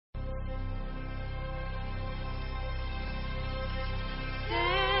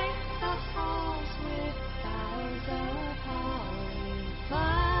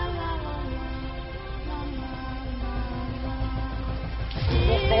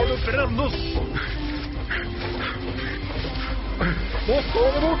brennes! Nå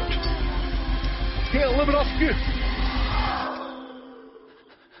står det bort! Hele brasket!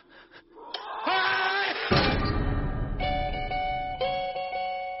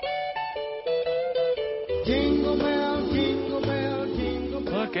 Jingle bell, jingle bell, jingle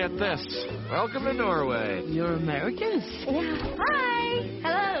bell. Look at this. Welcome to Norway. You're Americans? Yeah. Hi.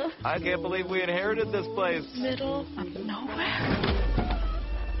 Hello. I can't believe we inherited this place. Middle of nowhere.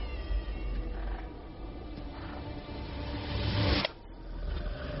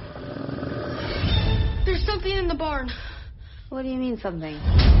 There's something in the barn. What do you mean something?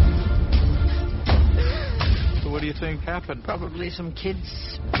 So what do you think happened? Probably some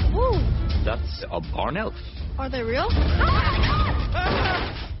kids. Woo. That's a barn elf. Are they real?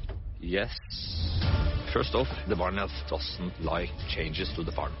 Yes. First off, the barn elf doesn't like changes to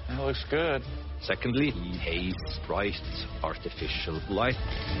the farm. That looks good. Secondly, he hates bright artificial light.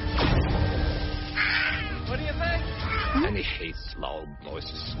 What do you think? And he hates loud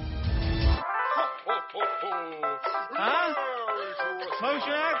noises. Huh?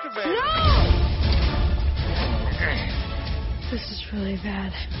 Motion activate. No! This is really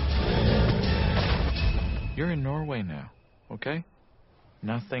bad. You're in Norway now, okay?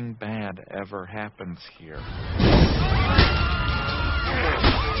 Nothing bad ever happens here.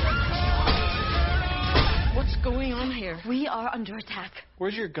 What's going on here? We are under attack.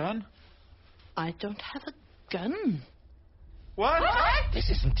 Where's your gun? I don't have a gun. What? This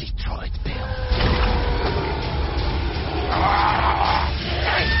isn't Detroit, Bill.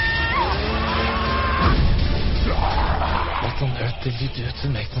 What on earth did you do to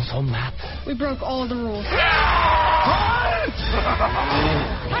make them so mad? We broke all the rules.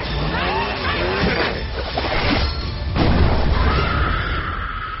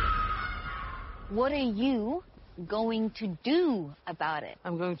 What are you going to do about it?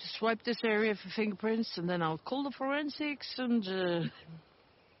 I'm going to swipe this area for fingerprints, and then I'll call the forensics, and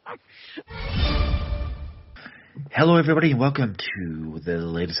Hello, everybody, and welcome to the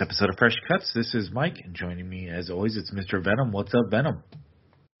latest episode of Fresh Cuts. This is Mike, and joining me, as always, it's Mr. Venom. What's up, Venom?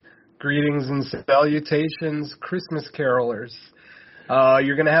 Greetings and salutations, Christmas carolers.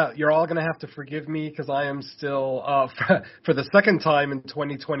 You're all gonna have to forgive me because I am still, for the second time in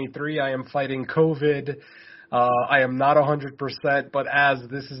 2023, I am fighting COVID. I am not 100%, but as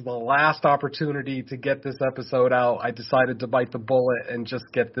this is the last opportunity to get this episode out, I decided to bite the bullet and just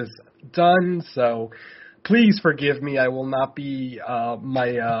get this done. So please forgive me. I will not be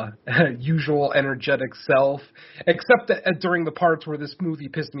my usual energetic self, except that during the parts where this movie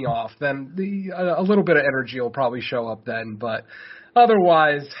pissed me off. Then a little bit of energy will probably show up then. But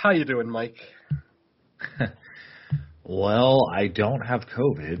otherwise, how you doing, Mike? Well, I don't have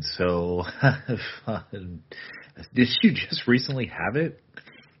COVID, so did you just recently have it?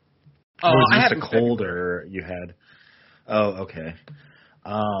 Or was I this had a cold, or you had? Oh, okay.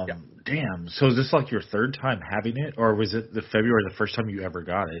 Yeah. Damn. So is this like your third time having it, or was it February the first time you ever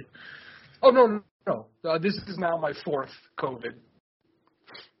got it? Oh, no. This is now my fourth COVID.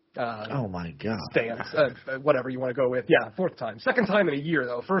 Oh my God. Stance, whatever you want to go with. Yeah, fourth time. Second time in a year,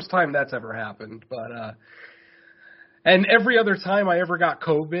 though. First time that's ever happened. But and every other time I ever got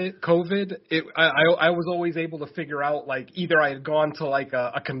COVID, I was always able to figure out, like, either I had gone to like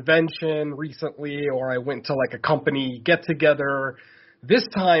a convention recently, or I went to like a company get together. This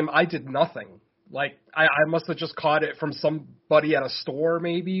time I did nothing. Like, I must have just caught it from somebody at a store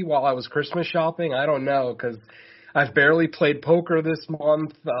maybe while I was Christmas shopping. I don't know, because I've barely played poker this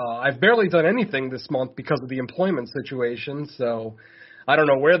month. I've barely done anything this month because of the employment situation. So I don't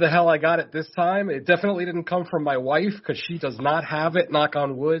know where the hell I got it this time. It definitely didn't come from my wife because she does not have it, knock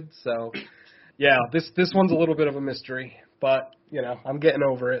on wood. So, yeah, this one's a little bit of a mystery. But, you know, I'm getting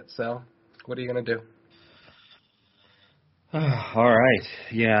over it. So what are you going to do? All right.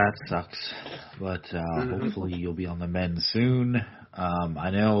 Yeah, it sucks. But hopefully you'll be on the mend soon.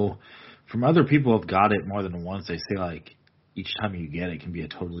 I know from other people who've got it more than once, they say, like, each time you get it can be a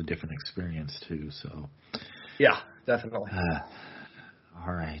totally different experience, too. So, yeah, definitely.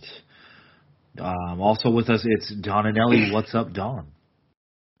 All right. Also with us, it's Don and Ellie. What's up, Don?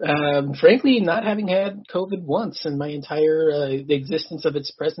 Frankly, not having had COVID once in my entire the existence of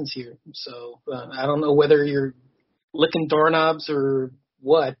its presence here. So I don't know whether you're licking doorknobs or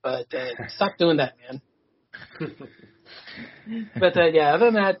what, but stop doing that, man. But yeah,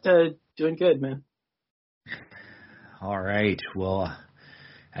 other than that, doing good, man. All right. Well,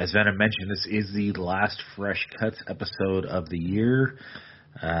 as Venom mentioned, this is the last Fresh Cuts episode of the year.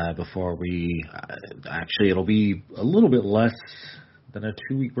 Before we actually, it'll be a little bit less than a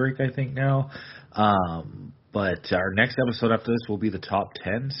 2-week break, I think now. But our next episode after this will be the top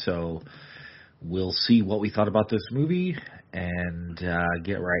 10, so we'll see what we thought about this movie and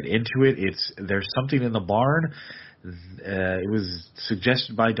get right into it. There's something in the barn. It was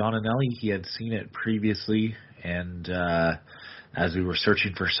suggested by Don Anelli. He had seen it previously, and as we were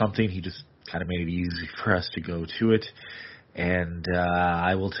searching for something, he just kind of made it easy for us to go to it. And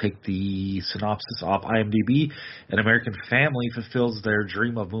I will take the synopsis off IMDb. An American family fulfills their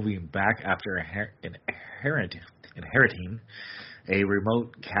dream of moving back after inheriting a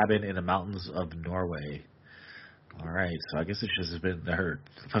remote cabin in the mountains of Norway. All right, so I guess it's just been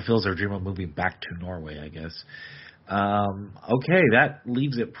fulfills their dream of moving back to Norway, I guess. Okay, that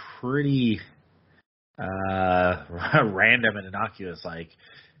leaves it pretty random and innocuous. Like,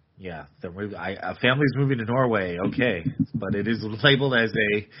 yeah, a family's moving to Norway, okay, but it is labeled as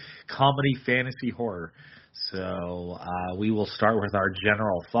a comedy fantasy horror. So we will start with our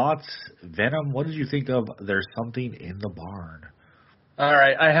general thoughts. Venom, what did you think of There's Something in the Barn? All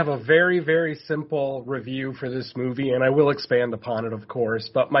right, I have a very, very simple review for this movie, and I will expand upon it, of course.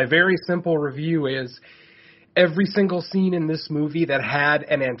 But my very simple review is every single scene in this movie that had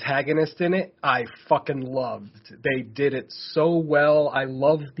an antagonist in it, I fucking loved. They did it so well. I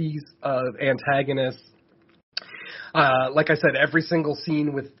love these antagonists. Like I said, every single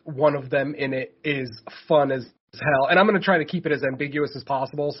scene with one of them in it is fun as hell. And I'm going to try to keep it as ambiguous as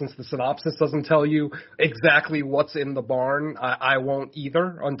possible since the synopsis doesn't tell you exactly what's in the barn. I won't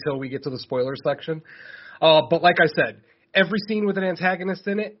either until we get to the spoiler section. But like I said, every scene with an antagonist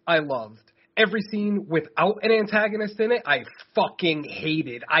in it, I loved. Every scene without an antagonist in it, I fucking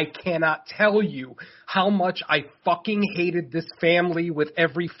hated. I cannot tell you how much I fucking hated this family with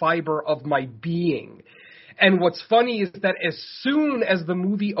every fiber of my being. And what's funny is that as soon as the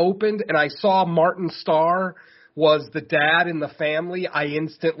movie opened and I saw Martin Starr was the dad in the family, I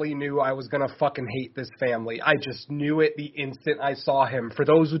instantly knew I was going to fucking hate this family. I just knew it the instant I saw him. For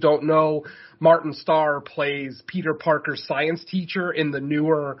those who don't know, Martin Starr plays Peter Parker's science teacher in the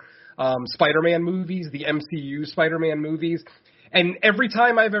newer Spider-Man movies, the MCU Spider-Man movies. And every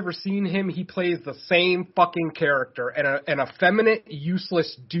time I've ever seen him, he plays the same fucking character, an effeminate,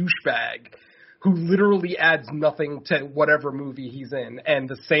 useless douchebag who literally adds nothing to whatever movie he's in. And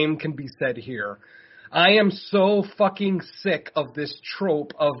the same can be said here. I am so fucking sick of this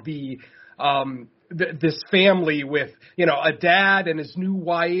trope of this family with, a dad and his new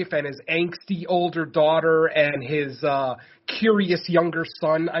wife and his angsty older daughter and his curious younger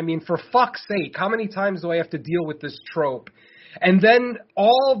son. I mean, for fuck's sake, how many times do I have to deal with this trope? And then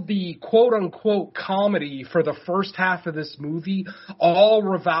all the quote-unquote comedy for the first half of this movie all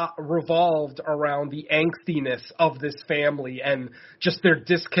revolved around the angstiness of this family and just their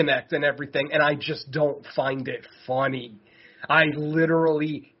disconnect and everything, and I just don't find it funny. I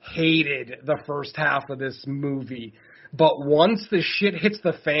literally hated the first half of this movie. But once the shit hits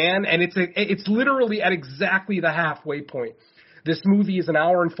the fan, and it's literally at exactly the halfway point. This movie is an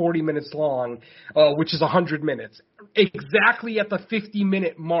hour and 40 minutes long, which is 100 minutes. Exactly at the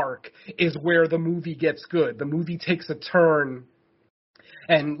 50-minute mark is where the movie gets good. The movie takes a turn,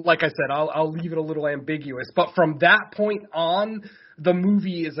 and like I said, I'll leave it a little ambiguous. But from that point on, the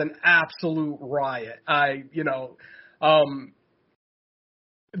movie is an absolute riot.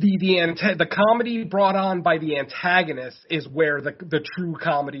 The comedy brought on by the antagonist is where the true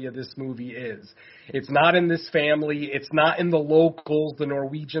comedy of this movie is. It's not in this family. It's not in the locals, the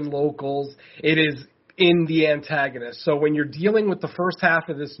Norwegian locals. It is in the antagonist. So when you're dealing with the first half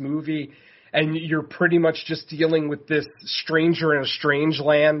of this movie and you're pretty much just dealing with this stranger in a strange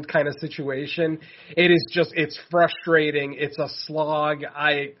land kind of situation, it's frustrating. It's a slog.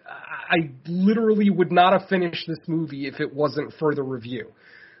 I literally would not have finished this movie if it wasn't for the review.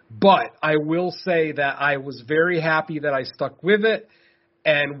 But I will say that I was very happy that I stuck with it.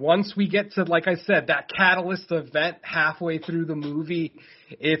 And once we get to, like I said, that catalyst event halfway through the movie,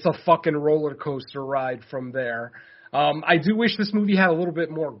 it's a fucking roller coaster ride from there. I do wish this movie had a little bit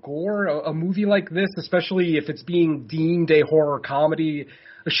more gore. A movie like this, especially if it's being deemed a horror comedy,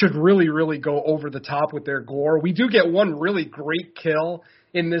 should really, really go over the top with their gore. We do get one really great kill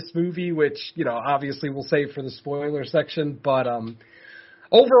in this movie, which, obviously we'll save for the spoiler section. But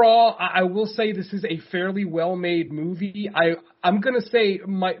overall, I will say this is a fairly well-made movie. I'm going to say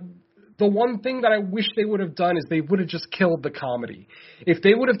the one thing that I wish they would have done is they would have just killed the comedy. If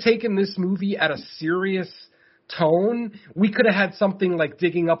they would have taken this movie at a serious tone, we could have had something like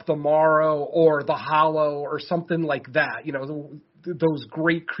Digging Up the Morrow or The Hollow or something like that, those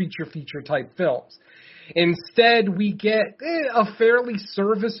great creature feature type films. Instead, we get a fairly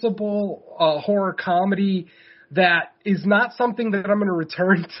serviceable horror comedy that is not something that I'm going to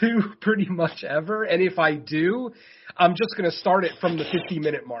return to pretty much ever. And if I do, I'm just going to start it from the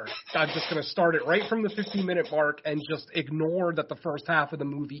 50-minute mark. I'm just going to start it right from the 50-minute mark and just ignore that the first half of the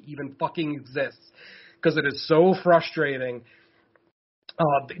movie even fucking exists, because it is so frustrating.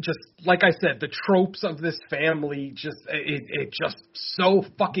 Just like I said, the tropes of this family, it just so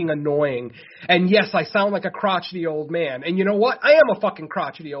fucking annoying. And yes, I sound like a crotchety old man. And you know what? I am a fucking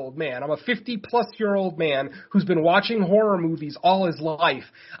crotchety old man. I'm a 50-plus-year-old man who's been watching horror movies all his life.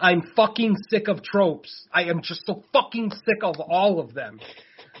 I'm fucking sick of tropes. I am just so fucking sick of all of them.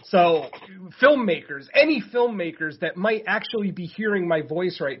 So filmmakers, any filmmakers that might actually be hearing my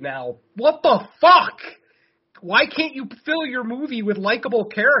voice right now, what the fuck? Why can't you fill your movie with likable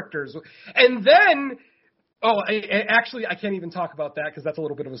characters? And then, I can't even talk about that because that's a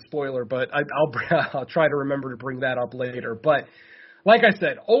little bit of a spoiler, but I'll try to remember to bring that up later. But like I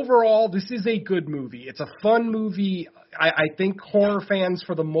said, overall, this is a good movie. It's a fun movie. I think horror fans,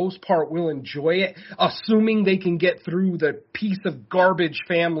 for the most part, will enjoy it, assuming they can get through the piece of garbage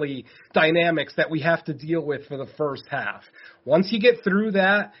family dynamics that we have to deal with for the first half. Once you get through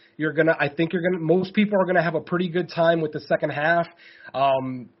that, most people are gonna have a pretty good time with the second half.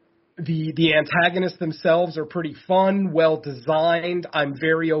 The antagonists themselves are pretty fun, well designed. I'm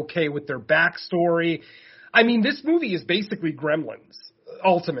very okay with their backstory. I mean, this movie is basically Gremlins,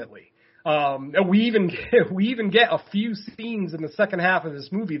 ultimately. We even get a few scenes in the second half of this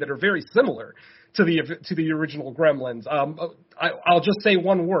movie that are very similar to the original Gremlins. I'll just say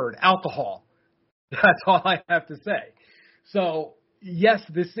one word: alcohol. That's all I have to say. So, yes,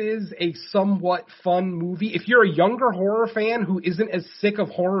 this is a somewhat fun movie. If you're a younger horror fan who isn't as sick of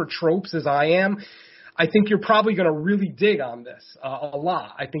horror tropes as I am, I think you're probably going to really dig on this a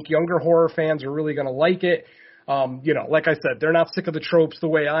lot. I think younger horror fans are really going to like it. Like I said, they're not sick of the tropes the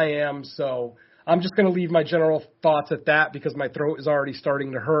way I am, so I'm just going to leave my general thoughts at that because my throat is already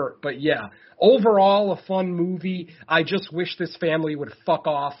starting to hurt. But yeah, overall, a fun movie. I just wish this family would fuck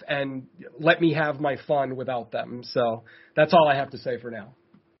off and let me have my fun without them. So that's all I have to say for now.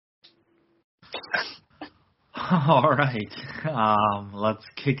 All right. Let's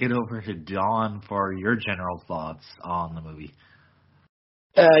kick it over to Dawn for your general thoughts on the movie.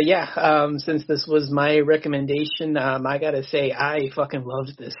 Since this was my recommendation, I gotta say I fucking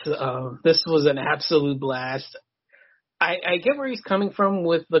loved this. This was an absolute blast. I get where he's coming from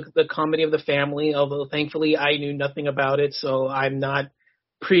with the comedy of the family, although thankfully I knew nothing about it, so I'm not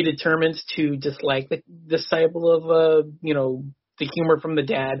predetermined to dislike this type of the humor from the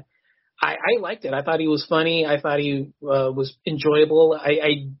dad. I liked it. I thought he was funny. I thought he was enjoyable.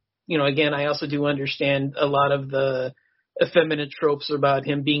 I also do understand a lot of the effeminate tropes about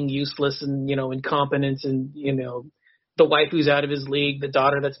him being useless and, incompetent and, the wife who's out of his league, the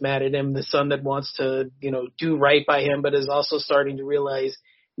daughter that's mad at him, the son that wants to, do right by him, but is also starting to realize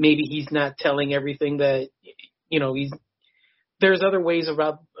maybe he's not telling everything that, there's other ways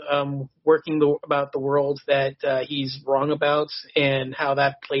about working about the world that he's wrong about, and how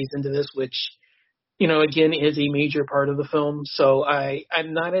that plays into this, which, again, is a major part of the film. So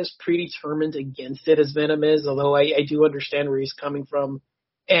I'm not as predetermined against it as Venom is, although I do understand where he's coming from.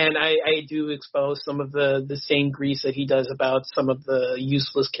 And I do expose some of the same grease that he does about some of the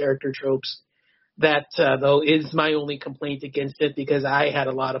useless character tropes. That, though, is my only complaint against it, because I had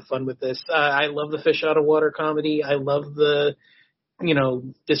a lot of fun with this. I love the fish out of water comedy. I love the,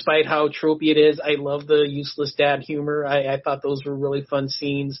 despite how tropey it is, I love the useless dad humor. I thought those were really fun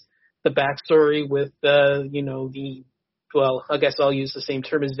scenes. The backstory with I guess I'll use the same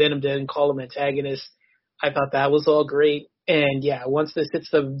term as Venom did and call them antagonists. I thought that was all great. And yeah, once this hits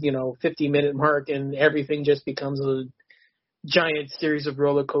the 50-minute mark and everything just becomes a giant series of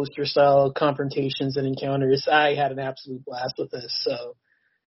roller coaster style confrontations and encounters, I had an absolute blast with this. So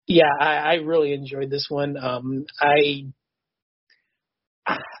yeah, I really enjoyed this one.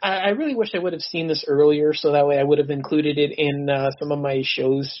 I really wish I would have seen this earlier, so that way I would have included it in some of my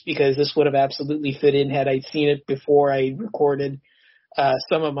shows, because this would have absolutely fit in had I seen it before I recorded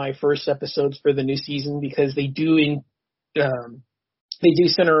some of my first episodes for the new season, because they do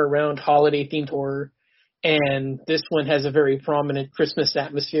center around holiday-themed horror, and this one has a very prominent Christmas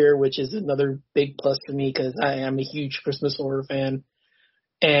atmosphere, which is another big plus for me because I am a huge Christmas horror fan.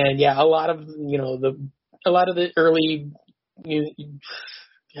 And yeah, a lot of the early.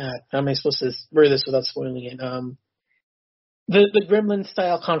 How am I supposed to word this without spoiling it? The Gremlin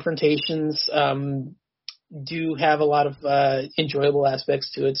style confrontations do have a lot of enjoyable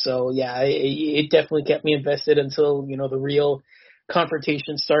aspects to it. So yeah, it definitely kept me invested until the real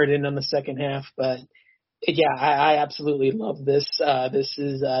confrontation started in the second half. But Yeah, I absolutely love this. This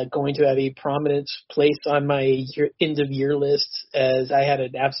is going to have a prominent place on my end of year list, as I had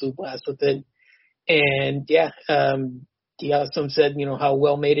an absolute blast with it. And yeah, some said, how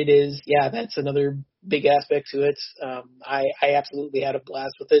well made it is. Yeah, that's another big aspect to it. I absolutely had a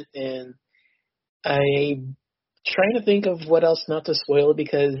blast with it, and I'm trying to think of what else not to spoil,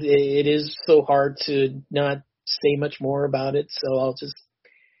 because it is so hard to not say much more about it. So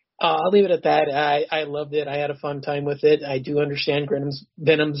I'll leave it at that. I loved it. I had a fun time with it. I do understand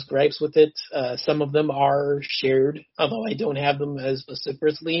Venom's gripes with it. Some of them are shared, although I don't have them as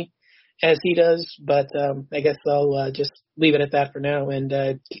vociferously as he does. But I guess I'll just leave it at that for now and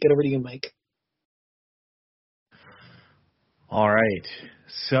kick it over to you, Mike. All right.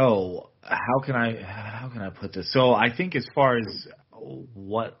 So how can I put this? So I think as far as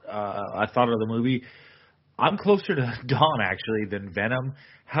what I thought of the movie, I'm closer to Dawn actually than Venom.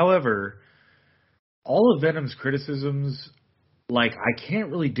 However, all of Venom's criticisms, like, I can't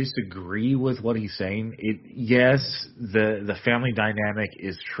really disagree with what he's saying. Yes, the family dynamic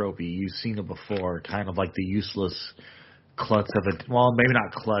is tropey. You've seen it before, kind of like the useless klutz of it. Well, maybe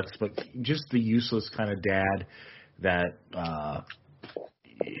not klutz, but just the useless kind of dad that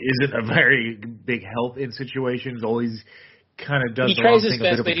isn't a very big help in situations. Always kind of does the wrong thing, a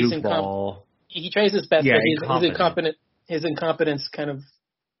bit of a goofball. He tries his best, yeah, but his incompetence kind of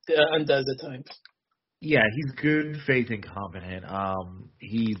undoes at times. Yeah, he's good faith incompetent.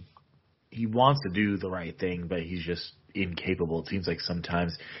 He wants to do the right thing, but he's just incapable. It seems like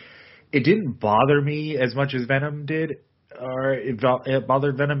sometimes. It didn't bother me as much as Venom did, or it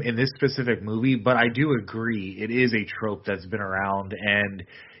bothered Venom in this specific movie, but I do agree it is a trope that's been around, and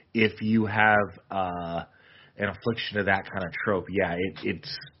if you have an affliction of that kind of trope, yeah,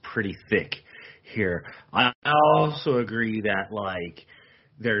 it's pretty thick here. I also agree that, like,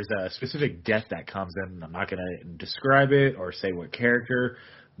 there's a specific death that comes in. I'm not going to describe it or say what character,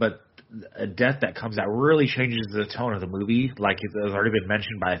 but a death that comes that really changes the tone of the movie. Like, it has already been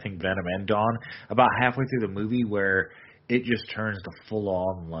mentioned by, I think, Venom and Dawn, about halfway through the movie, where it just turns to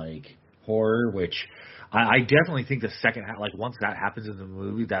full-on, like, horror, which I definitely think the second half, like, once that happens in the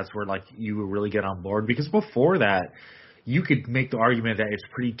movie, that's where, like, you will really get on board. Because before that, you could make the argument that it's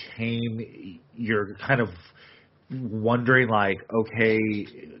pretty tame. You're kind of wondering, like, okay,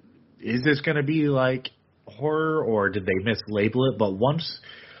 is this going to be, like, horror, or did they mislabel it? But once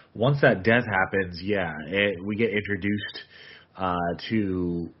that death happens, yeah, we get introduced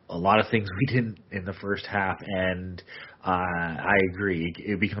to a lot of things we didn't in the first half, and I agree.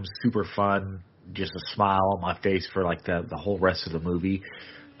 It becomes super fun, just a smile on my face for, like, the whole rest of the movie.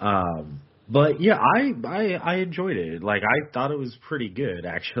 But yeah, I enjoyed it. Like, I thought it was pretty good,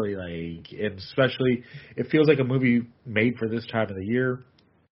 actually. Like, and especially, it feels like a movie made for this time of the year.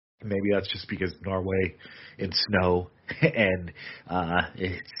 Maybe that's just because Norway in snow, and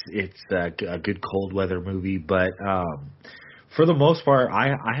it's a good cold weather movie. But for the most part,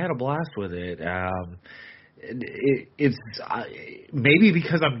 I had a blast with it. It's maybe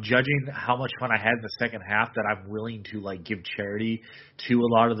because I'm judging how much fun I had in the second half that I'm willing to, like, give charity to a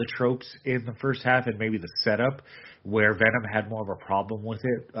lot of the tropes in the first half, and maybe the setup where Venom had more of a problem with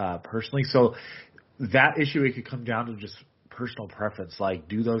it personally. So that issue, it could come down to just personal preference. Like,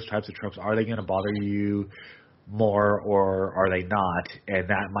 do those types of tropes, are they going to bother you more, or are they not? And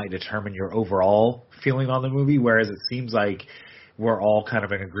that might determine your overall feeling on the movie. Whereas it seems like we're all kind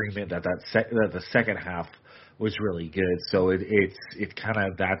of in agreement that the second half was really good. So it's kind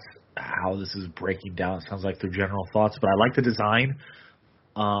of, that's how this is breaking down. It sounds like their general thoughts, but I like the design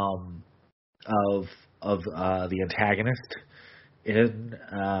of the antagonist.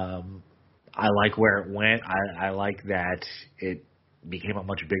 I like where it went. I like that it became a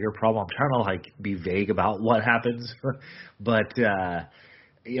much bigger problem. I'm trying to, like, be vague about what happens, but yeah,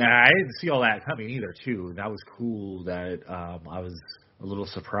 I didn't see all that coming either, too. And that was cool that I was a little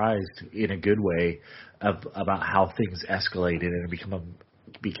surprised in a good way about how things escalated and it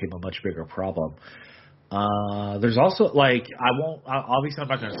became a much bigger problem. There's also, like, obviously I'm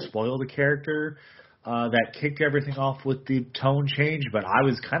not going to spoil the character that kicked everything off with the tone change, but I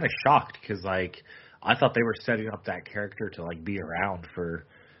was kind of shocked because, like, I thought they were setting up that character to, like, be around for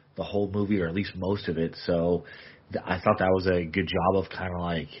the whole movie, or at least most of it. So I thought that was a good job of kind of,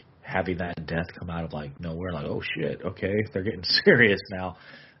 like, having that death come out of, like, nowhere. Like, oh shit, okay, they're getting serious now.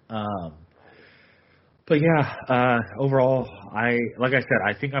 But yeah, overall, like I said,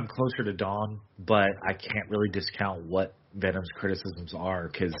 I think I'm closer to Dawn, but I can't really discount what Venom's criticisms are,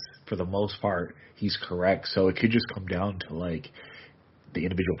 because for the most part, he's correct. So it could just come down to, like, the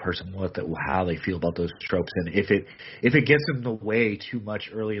individual person, how they feel about those tropes, and if it gets in the way too much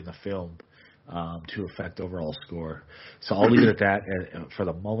early in the film, to affect overall score. So I'll leave it at that for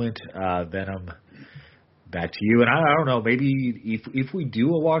the moment. Venom, back to you. And I don't know, maybe if we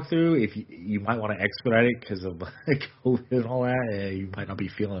do a walkthrough, if you might want to expedite it because of COVID and all that, you might not be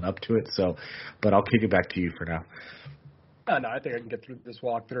feeling up to it. So, but I'll kick it back to you for now. No, I think I can get through this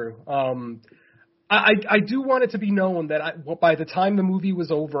walkthrough. I do want it to be known that by the time the movie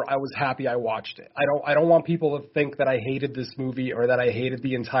was over, I was happy I watched it. I don't want people to think that I hated this movie or that I hated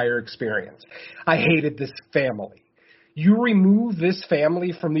the entire experience. I hated this family. You remove this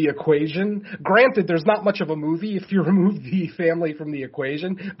family from the equation. Granted, there's not much of a movie if you remove the family from the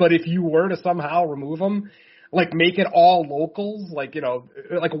equation, but if you were to somehow remove them, like make it all locals, like, you know,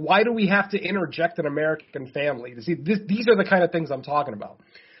 like why do we have to interject an American family? To see these are the kind of things I'm talking about.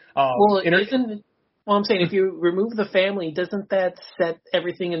 I'm saying if you remove the family, doesn't that set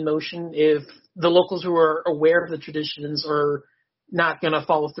everything in motion if the locals who are aware of the traditions are not going to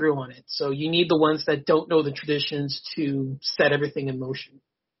follow through on it? So you need the ones that don't know the traditions to set everything in motion.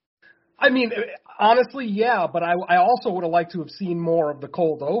 I mean, honestly, yeah, but I also would have liked to have seen more of the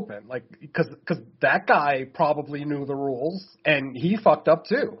cold open, like because that guy probably knew the rules and he fucked up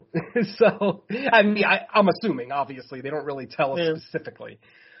too. So I mean, I'm assuming obviously they don't really tell us specifically.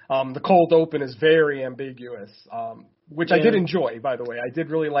 The cold open is very ambiguous, which I did enjoy, by the way. I did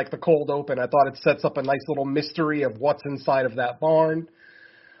really like the cold open. I thought it sets up a nice little mystery of what's inside of that barn.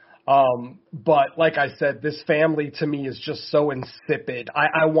 But like I said, this family to me is just so insipid.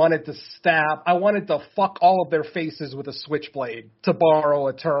 I wanted to fuck all of their faces with a switchblade, to borrow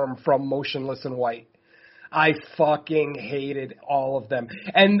a term from Motionless in White. I fucking hated all of them.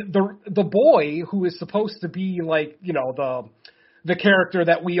 And the boy who is supposed to be like, you know, the character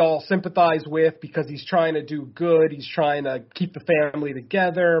that we all sympathize with because he's trying to do good, he's trying to keep the family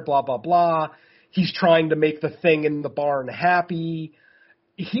together, blah, blah, blah. He's trying to make the thing in the barn happy.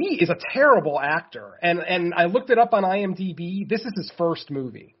 He is a terrible actor. And I looked it up on IMDb. This is his first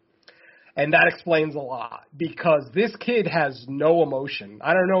movie. And that explains a lot because this kid has no emotion.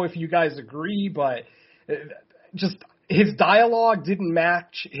 I don't know if you guys agree, but just his dialogue didn't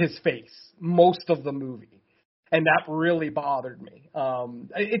match his face most of the movie. And that really bothered me.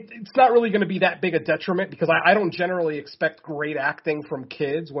 It's not really going to be that big a detriment because I don't generally expect great acting from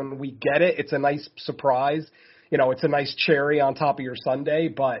kids. When we get it, it's a nice surprise. You know, it's a nice cherry on top of your sundae.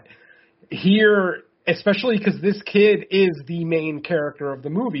 But here, especially because this kid is the main character of the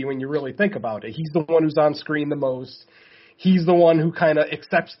movie when you really think about it. He's the one who's on screen the most. He's the one who kind of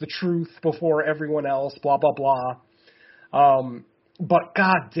accepts the truth before everyone else, blah, blah, blah. But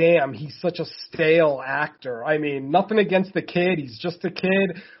goddamn, he's such a stale actor. I mean, nothing against the kid. He's just a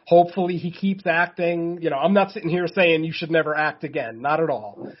kid. Hopefully he keeps acting. You know, I'm not sitting here saying you should never act again. Not at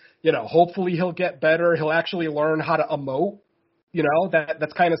all. You know, hopefully he'll get better. He'll actually learn how to emote. You know,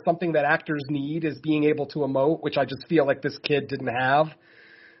 that's kind of something that actors need is being able to emote, which I just feel like this kid didn't have.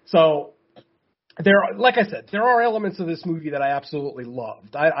 So like I said, there are elements of this movie that I absolutely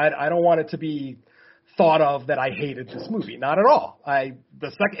loved. I don't want it to be thought of that I hated this movie. Not at all.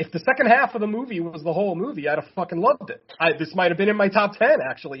 If the second half of the movie was the whole movie, I'd have fucking loved it. This might have been in my top 10,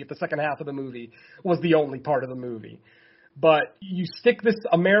 actually, if the second half of the movie was the only part of the movie. But you stick this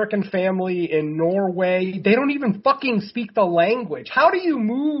American family in Norway. They don't even fucking speak the language. How do you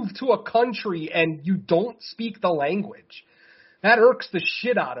move to a country and you don't speak the language? That irks the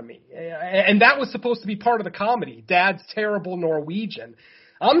shit out of me. And that was supposed to be part of the comedy. Dad's terrible Norwegian.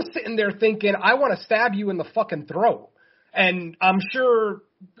 I'm sitting there thinking, I want to stab you in the fucking throat. And I'm sure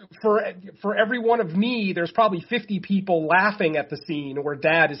for every one of me, there's probably 50 people laughing at the scene where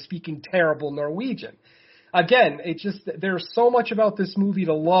Dad is speaking terrible Norwegian. Again, there's so much about this movie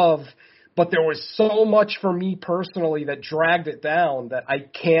to love, but there was so much for me personally that dragged it down that I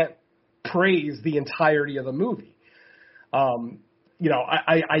can't praise the entirety of the movie. You know,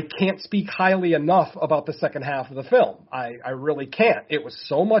 I can't speak highly enough about the second half of the film. I really can't. It was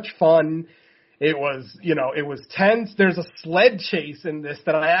so much fun. It was tense. There's a sled chase in this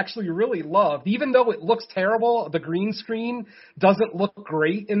that I actually really loved. Even though it looks terrible, the green screen doesn't look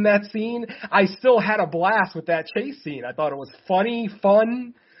great in that scene. I still had a blast with that chase scene. I thought it was funny,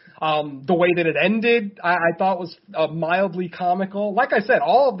 fun. The way that it ended, I thought was mildly comical. Like I said,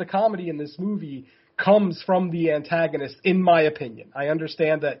 all of the comedy in this movie comes from the antagonist, in my opinion. I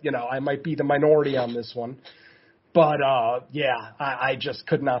understand that, you know, I might be the minority on this one. But, I just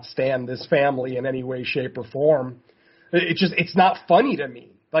could not stand this family in any way, shape, or form. It's not funny to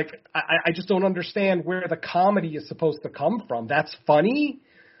me. Like, I just don't understand where the comedy is supposed to come from. That's funny?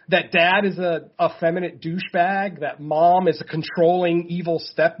 That Dad is a effeminate douchebag? That Mom is a controlling, evil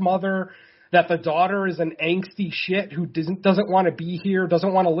stepmother? that the daughter is an angsty shit who doesn't want to be here,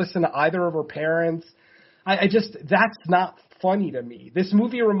 doesn't want to listen to either of her parents. I just, that's not funny to me. This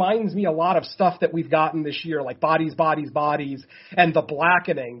movie reminds me a lot of stuff that we've gotten this year, like Bodies, Bodies, Bodies, and The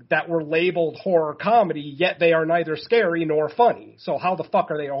Blackening, that were labeled horror comedy, yet they are neither scary nor funny. So how the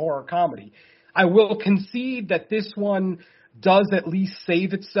fuck are they a horror comedy? I will concede that this one does at least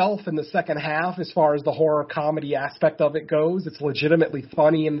save itself in the second half as far as the horror comedy aspect of it goes. It's legitimately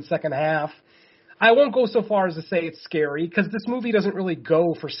funny in the second half. I won't go so far as to say it's scary, because this movie doesn't really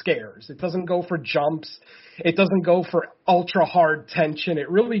go for scares. It doesn't go for jumps. It doesn't go for ultra hard tension. It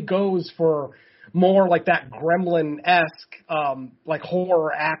really goes for more like that Gremlin-esque, like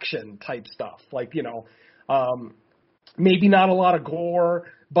horror action type stuff. Like, you know, maybe not a lot of gore,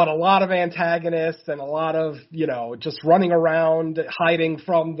 but a lot of antagonists and a lot of, you know, just running around, hiding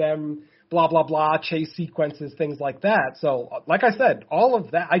from them, blah, blah, blah, chase sequences, things like that. So, like I said, all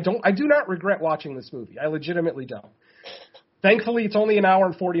of that, I do not regret watching this movie. I legitimately don't. Thankfully, it's only an hour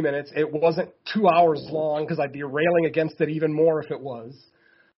and 40 minutes. It wasn't 2 hours long, because I'd be railing against it even more if it was.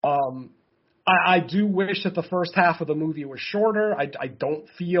 I do wish that the first half of the movie was shorter. I don't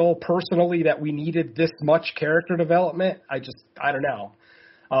feel personally that we needed this much character development. I don't know.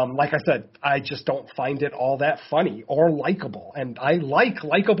 Like I said, I just don't find it all that funny or likable. And I like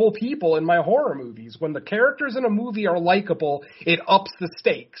likable people in my horror movies. When the characters in a movie are likable, it ups the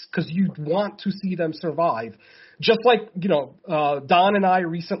stakes, because you want to see them survive. Just like, you know, Don and I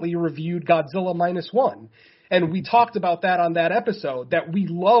recently reviewed Godzilla -1. And we talked about that on that episode, that we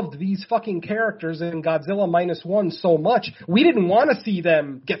loved these fucking characters in Godzilla -1 so much. We didn't want to see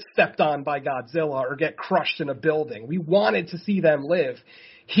them get stepped on by Godzilla or get crushed in a building. We wanted to see them live.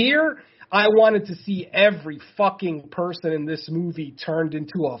 Here, I wanted to see every fucking person in this movie turned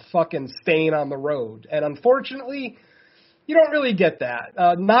into a fucking stain on the road. And unfortunately, you don't really get that.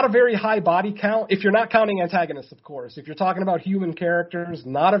 Not a very high body count, if you're not counting antagonists, of course. If you're talking about human characters,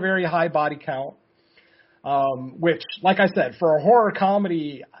 not a very high body count. Which, like I said, for a horror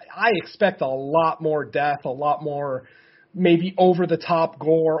comedy, I expect a lot more death, a lot more maybe over-the-top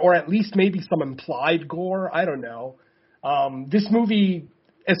gore, or at least maybe some implied gore. I don't know. This movie,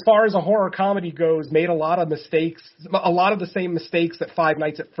 as far as a horror comedy goes, made a lot of mistakes, a lot of the same mistakes that Five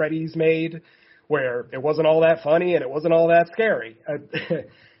Nights at Freddy's made, where it wasn't all that funny and it wasn't all that scary.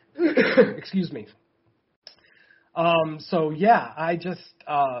 Excuse me. So yeah,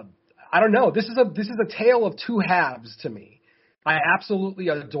 I don't know. This is a tale of two halves to me. I absolutely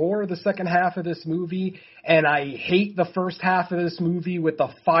adore the second half of this movie, and I hate the first half of this movie with the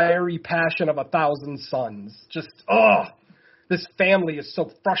fiery passion of 1,000 suns. Just, this family is so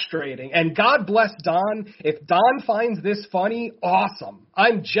frustrating. And God bless Don. If Don finds this funny, awesome.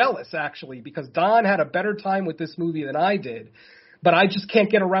 I'm jealous, actually, because Don had a better time with this movie than I did. But I just can't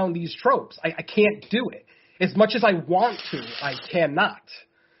get around these tropes. I can't do it. As much as I want to, I cannot.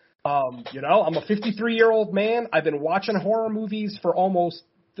 You know, I'm a 53-year-old man. I've been watching horror movies for almost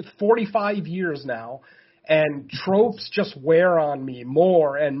 45 years now, and tropes just wear on me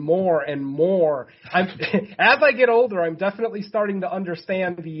more and more and more. As I get older, I'm definitely starting to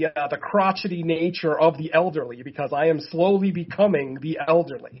understand the crotchety nature of the elderly, because I am slowly becoming the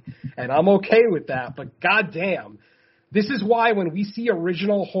elderly, and I'm okay with that. But goddamn, this is why when we see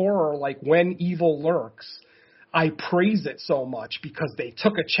original horror like When Evil Lurks, I praise it so much, because they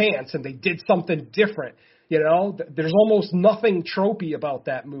took a chance and they did something different. You know, there's almost nothing tropey about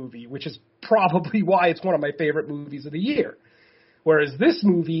that movie, which is probably why it's one of my favorite movies of the year. Whereas this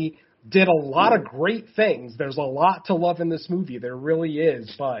movie did a lot of great things. There's a lot to love in this movie. There really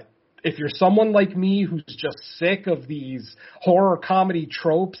is. But if you're someone like me who's just sick of these horror comedy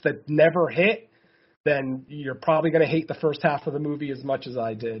tropes that never hit, then you're probably going to hate the first half of the movie as much as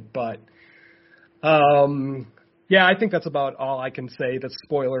I did. But, yeah, I think that's about all I can say that's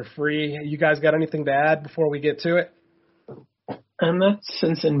spoiler-free. You guys got anything to add before we get to it? I'm not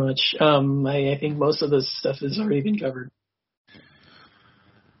sensing much. I think most of this stuff has already been covered.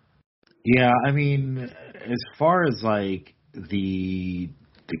 Yeah, I mean, as far as, like, the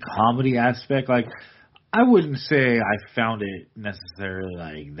comedy aspect, like, I wouldn't say I found it necessarily,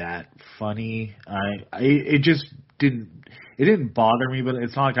 like, that funny. It just didn't bother me, but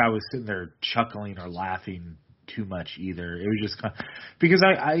it's not like I was sitting there chuckling or laughing too much either. It was just kind of, because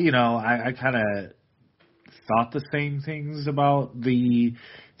I kind of thought the same things about the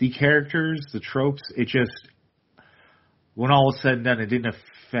characters, the tropes. It just, when all was said and done, it didn't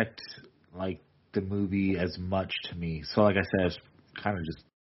affect like the movie as much to me. So like I said, it's kind of just,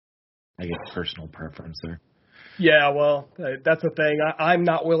 I guess, personal preference there. Yeah, well, that's the thing. I'm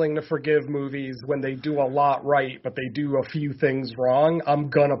not willing to forgive movies when they do a lot right, but they do a few things wrong. I'm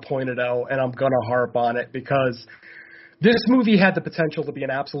going to point it out, and I'm going to harp on it, because this movie had the potential to be an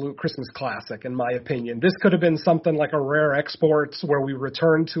absolute Christmas classic, in my opinion. This could have been something like a Rare Exports, where we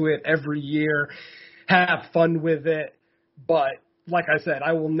return to it every year, have fun with it, but like I said,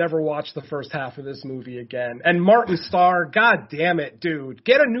 I will never watch the first half of this movie again. And Martin Starr, god damn it, dude,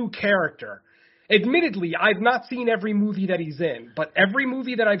 get a new character. Admittedly, I've not seen every movie that he's in, but every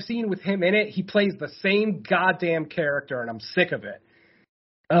movie that I've seen with him in it, he plays the same goddamn character, and I'm sick of it.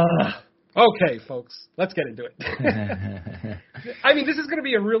 Okay, folks, let's get into it. I mean, this is going to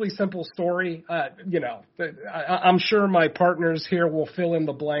be a really simple story. I'm sure my partners here will fill in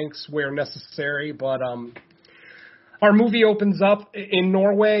the blanks where necessary, but our movie opens up in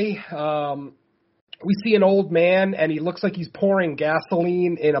Norway. We see an old man, and he looks like he's pouring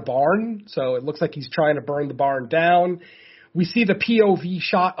gasoline in a barn, so it looks like he's trying to burn the barn down. We see the POV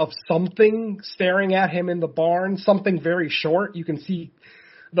shot of something staring at him in the barn, something very short. You can see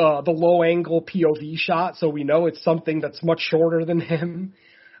the low-angle POV shot, so we know it's something that's much shorter than him.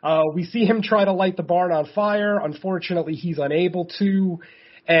 We see him try to light the barn on fire. Unfortunately, he's unable to,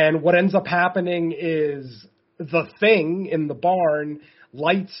 and what ends up happening is the thing in the barn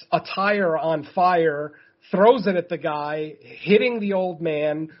lights a tire on fire, throws it at the guy, hitting the old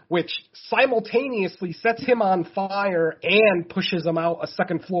man, which simultaneously sets him on fire and pushes him out a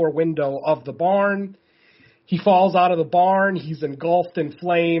second-floor window of the barn. He falls out of the barn. He's engulfed in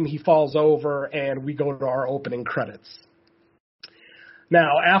flame. He falls over, and we go to our opening credits.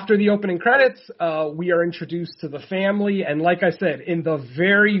 Now, after the opening credits, we are introduced to the family, and like I said, in the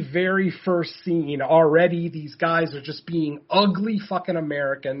very, very first scene, already these guys are just being ugly fucking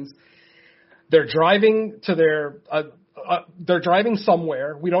Americans. They're driving to they're driving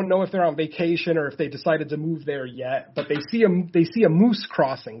somewhere. We don't know if they're on vacation or if they decided to move there yet, but they see a moose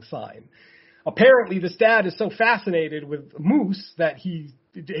crossing sign. Apparently, this dad is so fascinated with moose that he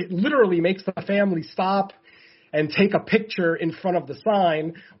literally makes the family stop and take a picture in front of the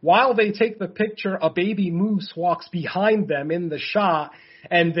sign. While they take the picture, a baby moose walks behind them in the shot,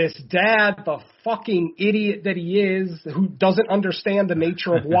 and this dad, the fucking idiot that he is, who doesn't understand the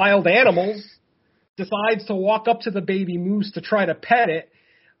nature of wild animals, decides to walk up to the baby moose to try to pet it.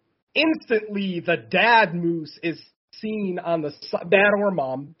 Instantly, the dad moose is seen on the dad or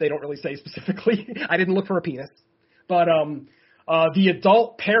mom. They don't really say specifically. I didn't look for a penis. But the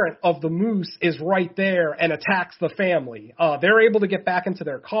adult parent of the moose is right there and attacks the family. They're able to get back into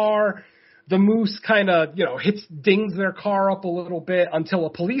their car. The moose kind of, dings their car up a little bit until a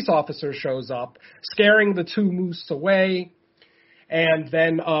police officer shows up, scaring the two moose away. And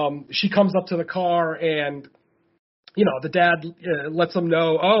then she comes up to the car and, the dad lets them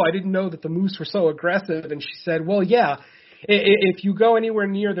know, I didn't know that the moose were so aggressive. And she said, well, yeah, if you go anywhere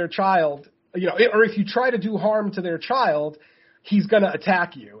near their child, or if you try to do harm to their child, he's going to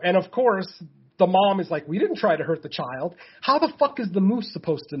attack you. And, of course, the mom is like, we didn't try to hurt the child. How the fuck is the moose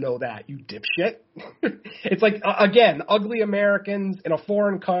supposed to know that, you dipshit? It's like, again, ugly Americans in a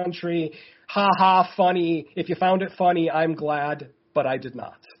foreign country. Ha ha, funny. If you found it funny, I'm glad, but I did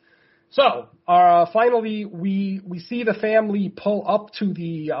not. So, finally, we see the family pull up to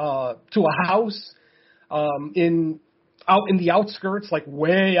a house out in the outskirts, like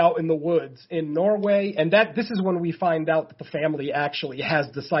way out in the woods in Norway, and this is when we find out that the family actually has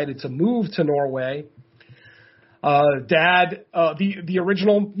decided to move to Norway. Dad, the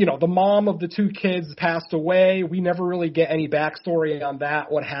original, the mom of the two kids passed away. We never really get any backstory on that,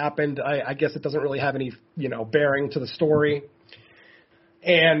 what happened. I guess it doesn't really have any, bearing to the story.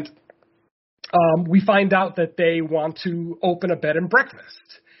 And we find out that they want to open a bed and breakfast.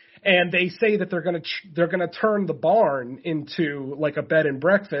 And they say that they're gonna turn the barn into like a bed and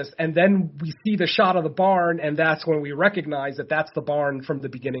breakfast, and then we see the shot of the barn, and that's when we recognize that that's the barn from the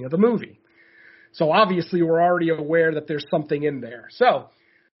beginning of the movie. So obviously we're already aware that there's something in there. So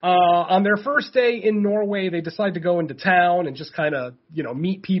on their first day in Norway, they decide to go into town and just kind of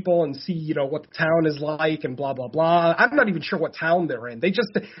meet people and see what the town is like and blah blah blah. I'm not even sure what town they're in. They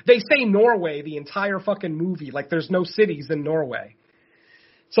say Norway the entire fucking movie, like there's no cities in Norway.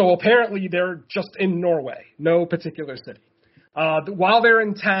 So apparently they're just in Norway, no particular city. While they're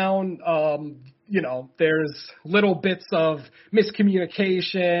in town, there's little bits of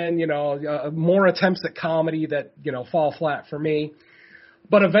miscommunication, more attempts at comedy that, fall flat for me.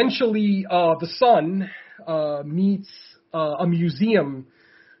 But eventually the son meets a museum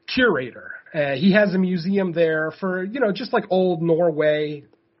curator. He has a museum there for, just like old Norway.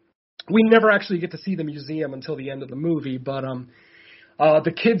 We never actually get to see the museum until the end of the movie, but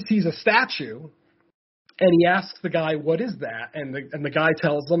the kid sees a statue, And he asks the guy, what is that? And the guy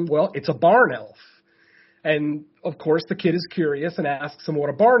tells him, well, it's a barn elf. And, of course, the kid is curious and asks him what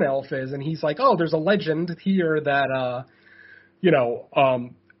a barn elf is. And he's like, oh, there's a legend here that,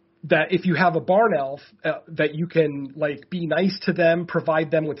 that if you have a barn elf, that you can, like, be nice to them, provide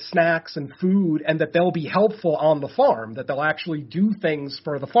them with snacks and food, and that they'll be helpful on the farm, that they'll actually do things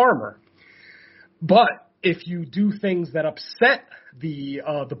for the farmer. But if you do things that upset the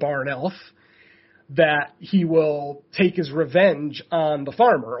barn elf, that he will take his revenge on the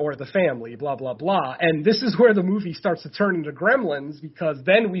farmer or the family, blah, blah, blah. And this is where the movie starts to turn into Gremlins, because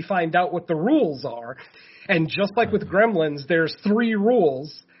then we find out what the rules are. And just like with Gremlins, there's 3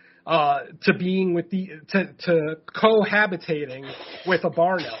 rules to being with to cohabitating with a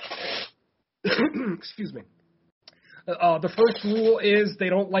barn elf. Excuse me. The first rule is they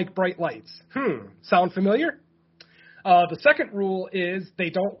don't like bright lights. Sound familiar? The second rule is they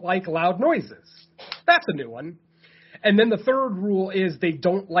don't like loud noises. That's a new one. And then the third rule is they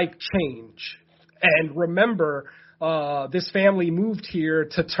don't like change. And remember, this family moved here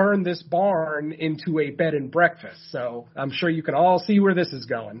to turn this barn into a bed and breakfast. So I'm sure you can all see where this is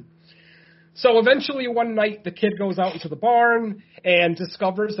going. So eventually one night the kid goes out into the barn and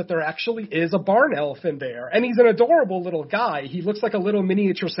discovers that there actually is a barn elf in there. And he's an adorable little guy. He looks like a little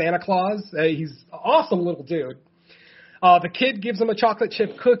miniature Santa Claus. He's an awesome little dude. The kid gives him a chocolate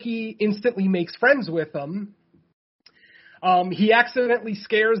chip cookie, instantly makes friends with him. He accidentally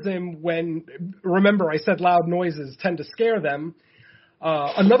scares him when, remember I said loud noises tend to scare them.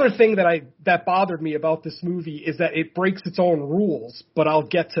 Another thing that bothered me about this movie is that it breaks its own rules, but I'll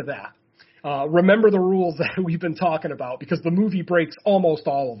get to that. Remember the rules that we've been talking about, because the movie breaks almost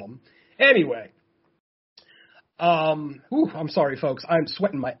all of them. Anyway. I'm sorry, folks. I'm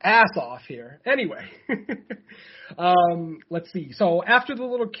sweating my ass off here. Anyway. Let's see. So after the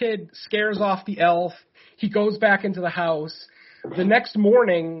little kid scares off the elf, he goes back into the house. The next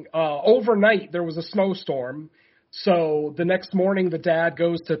morning, overnight, there was a snowstorm. So the next morning, the dad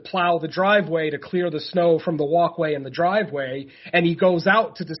goes to plow the driveway to clear the snow from the walkway and the driveway, and he goes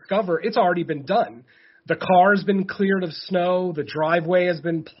out to discover it's already been done. The car's been cleared of snow, the driveway has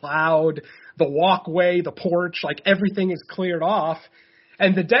been plowed, the walkway, the porch, like everything is cleared off.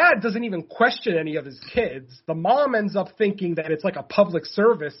 And the dad doesn't even question any of his kids. The mom ends up thinking that it's like a public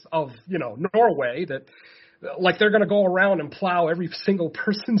service of, Norway, that like they're going to go around and plow every single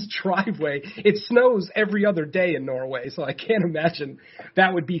person's driveway. It snows every other day in Norway, so I can't imagine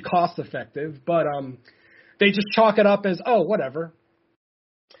that would be cost effective. But they just chalk it up as, oh, whatever.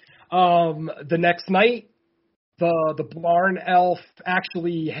 The next night, the barn elf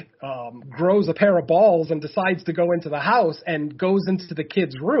actually grows a pair of balls and decides to go into the house and goes into the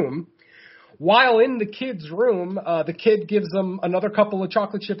kid's room. While in the kid's room, the kid gives them another couple of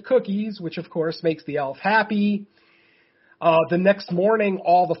chocolate chip cookies, which of course makes the elf happy. The next morning,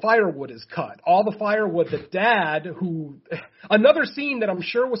 all the firewood is cut. All the firewood, the dad another scene that I'm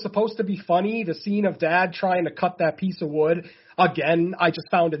sure was supposed to be funny, the scene of dad trying to cut that piece of wood. Again, I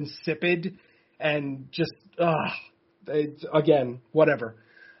just found insipid and just, again, whatever.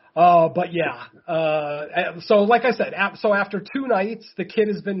 But yeah, so like I said, so after 2 nights, the kid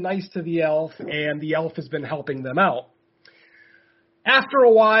has been nice to the elf and the elf has been helping them out. After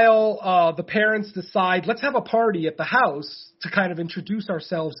a while, the parents decide, let's have a party at the house to kind of introduce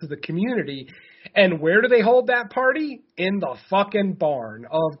ourselves to the community. And where do they hold that party? In the fucking barn,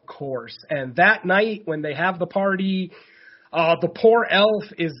 of course. And that night when they have the party, the poor elf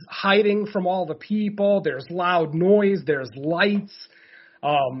is hiding from all the people. There's loud noise. There's lights.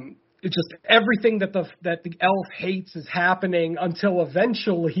 It's just everything that the elf hates is happening until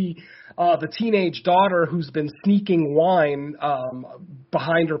eventually the teenage daughter who's been sneaking wine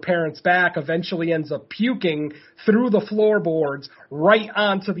behind her parents' back eventually ends up puking through the floorboards right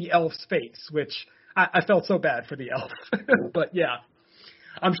onto the elf's face, which I felt so bad for the elf. But yeah,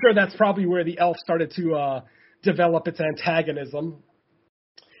 I'm sure that's probably where the elf started to develop its antagonism.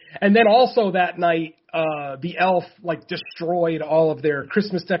 And then also that night, the elf destroyed all of their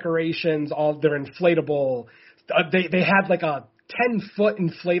Christmas decorations, all of their inflatable. They had like a 10-foot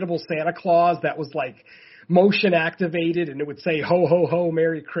inflatable Santa Claus that was motion activated, and it would say "Ho ho ho,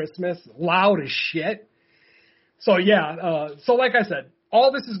 Merry Christmas," loud as shit. So yeah, so like I said,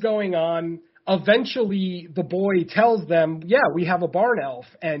 all this is going on. Eventually, the boy tells them, "Yeah, we have a barn elf,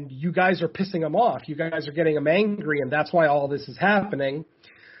 and you guys are pissing him off. You guys are getting him angry, and that's why all this is happening."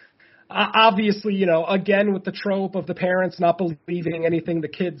 Obviously, again with the trope of the parents not believing anything the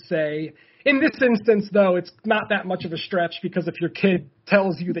kids say. In this instance, though, it's not that much of a stretch, because if your kid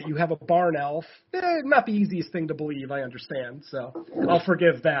tells you that you have a barn elf, not the easiest thing to believe, I understand. So I'll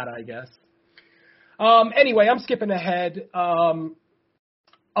forgive that, I guess. Anyway, I'm skipping ahead.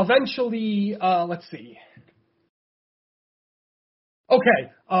 Eventually, let's see.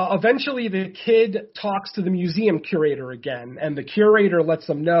 Okay, eventually the kid talks to the museum curator again, and the curator lets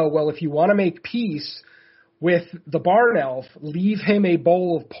them know, well, if you want to make peace with the barn elf, leave him a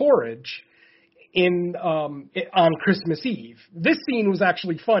bowl of porridge on Christmas Eve. This scene was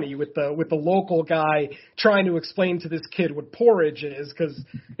actually funny with the local guy trying to explain to this kid what porridge is, because,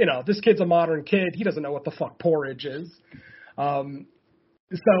 you know, this kid's a modern kid. He doesn't know what the fuck porridge is.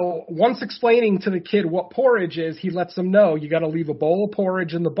 So once explaining to the kid what porridge is, he lets them know you got to leave a bowl of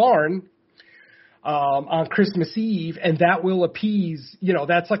porridge in the barn on Christmas Eve, and that will appease, you know,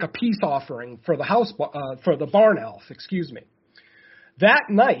 that's like a peace offering for the for the barn elf, excuse me. That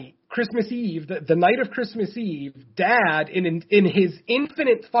night, Christmas Eve, the night of Christmas Eve, Dad, in his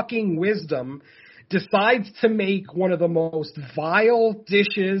infinite fucking wisdom, decides to make one of the most vile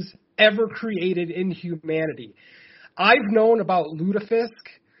dishes ever created in humanity. I've known about lutefisk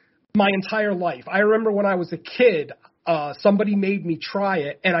my entire life. I remember when I was a kid, somebody made me try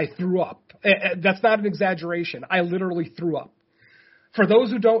it, and I threw up. That's not an exaggeration. I literally threw up. For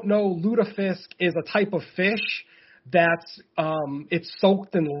those who don't know, lutefisk is a type of fish that's it's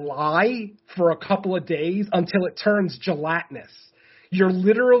soaked in lye for a couple of days until it turns gelatinous. You're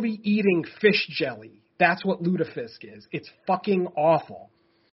literally eating fish jelly. That's what lutefisk is. It's fucking awful.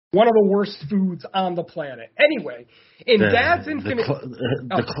 One of the worst foods on the planet. Anyway, Dad's infinite...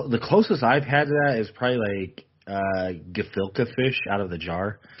 The closest I've had to that is probably like gefilte fish out of the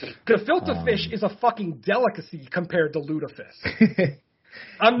jar. Gefilte fish is a fucking delicacy compared to lutefisk.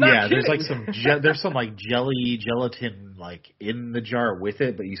 I'm not kidding. There's some like gelatin like in the jar with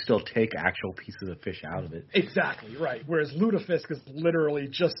it, but you still take actual pieces of fish out of it. Exactly, right. Whereas lutefisk is literally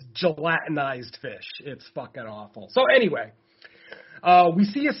just gelatinized fish. It's fucking awful. So anyway... we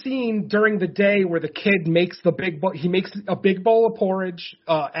see a scene during the day where the kid makes he makes a big bowl of porridge,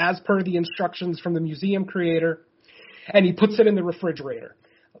 as per the instructions from the museum creator, and he puts it in the refrigerator.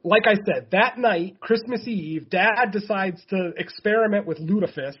 Like I said, that night, Christmas Eve, Dad decides to experiment with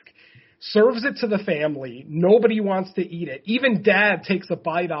lutefisk, serves it to the family. Nobody wants to eat it. Even Dad takes a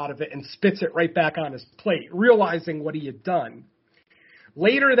bite out of it and spits it right back on his plate, realizing what he had done.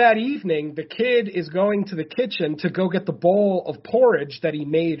 Later that evening, the kid is going to the kitchen to go get the bowl of porridge that he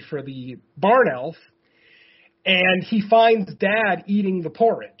made for the barn elf, and he finds Dad eating the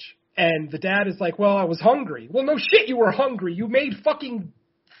porridge. And the dad is like, well, I was hungry. Well, no shit, you were hungry. You made fucking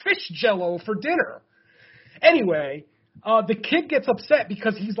fish jello for dinner. Anyway, the kid gets upset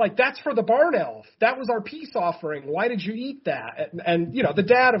because he's like, that's for the barn elf. That was our peace offering. Why did you eat that? And you know, the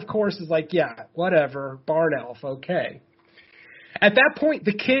dad, of course, is like, yeah, whatever, barn elf, okay. At that point,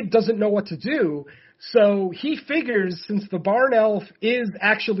 the kid doesn't know what to do, so he figures since the barn elf is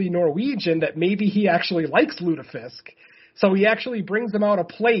actually Norwegian that maybe he actually likes lutefisk. So he actually brings him out a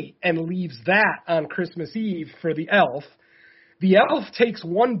plate and leaves that on Christmas Eve for the elf. The elf takes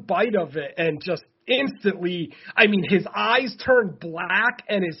one bite of it and just instantly, I mean, his eyes turn black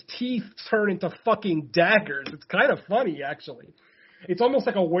and his teeth turn into fucking daggers. It's kind of funny, actually. It's almost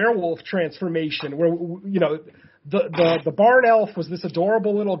like a werewolf transformation where, you know, the barn elf was this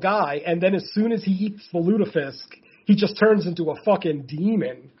adorable little guy, and then as soon as he eats the lutefisk, he just turns into a fucking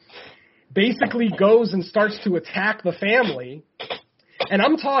demon. Basically goes and starts to attack the family. And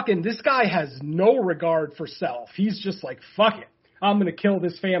I'm talking, this guy has no regard for self. He's just like, fuck it, I'm going to kill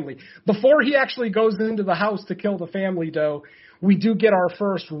this family. Before he actually goes into the house to kill the family, though, we do get our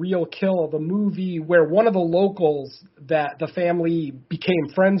first real kill of the movie where one of the locals that the family became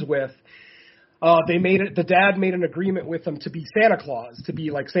friends with, the dad made an agreement with them to be Santa Claus,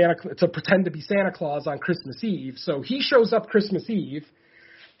 to pretend to be Santa Claus on Christmas Eve. So he shows up Christmas Eve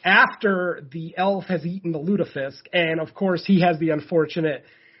after the elf has eaten the lutefisk, and of course he has the unfortunate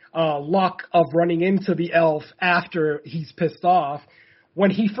luck of running into the elf after he's pissed off. When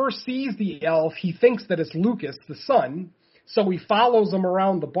he first sees the elf, he thinks that it's Lucas, the son, so he follows him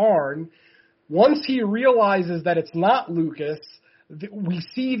around the barn. Once he realizes that it's not Lucas, we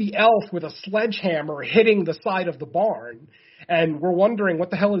see the elf with a sledgehammer hitting the side of the barn, and we're wondering, what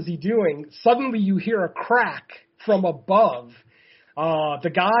the hell is he doing? Suddenly you hear a crack from above.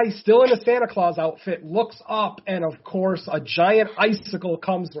 The guy, still in a Santa Claus outfit, looks up, and of course a giant icicle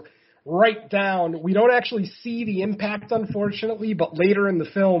comes right down. We don't actually see the impact, unfortunately, but later in the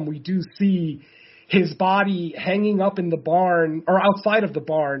film we do see his body hanging up in the barn, or outside of the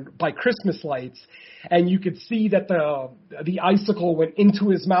barn, by Christmas lights, and you could see that the icicle went into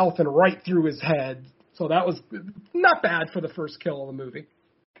his mouth and right through his head. So that was not bad for the first kill of the movie.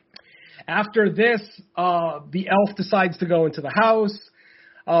 After this, the elf decides to go into the house.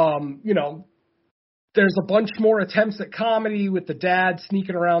 You know, There's a bunch more attempts at comedy with the dad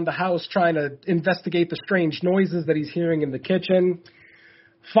sneaking around the house trying to investigate the strange noises that he's hearing in the kitchen.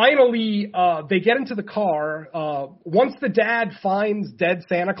 Finally, they get into the car. Once the dad finds dead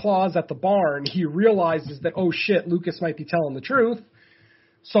Santa Claus at the barn, he realizes that, oh shit, Lucas might be telling the truth.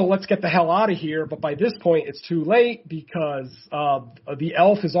 So let's get the hell out of here. But by this point, it's too late because the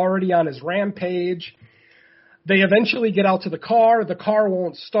elf is already on his rampage. They eventually get out to the car. The car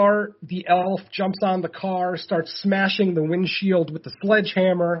won't start. The elf jumps on the car, starts smashing the windshield with the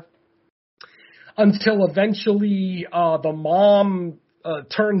sledgehammer until eventually the mom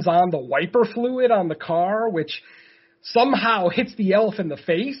turns on the wiper fluid on the car, which somehow hits the elf in the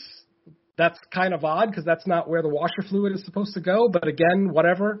face. That's kind of odd because that's not where the washer fluid is supposed to go. But again,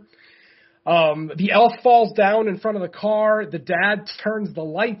 whatever. The elf falls down in front of the car. The dad turns the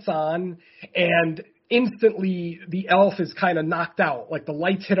lights on, and instantly the elf is kind of knocked out. Like the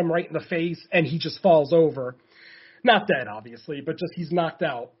lights hit him right in the face, and he just falls over. Not dead, obviously, but just he's knocked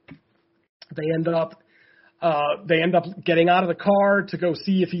out. They end up getting out of the car to go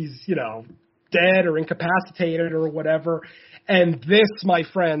see if he's, dead or incapacitated or whatever. And this, my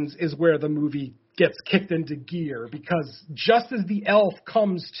friends, is where the movie gets kicked into gear, because just as the elf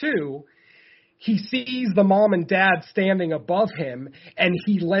comes to, he sees the mom and dad standing above him, and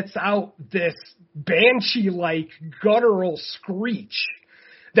he lets out this banshee-like guttural screech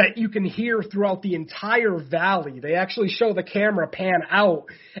that you can hear throughout the entire valley. They actually show the camera pan out,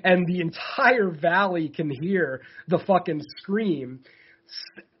 and the entire valley can hear the fucking scream.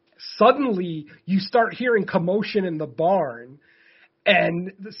 Suddenly, you start hearing commotion in the barn,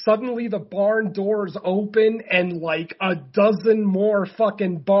 and suddenly the barn doors open, and like a dozen more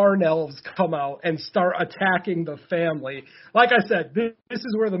fucking barn elves come out and start attacking the family. Like I said, this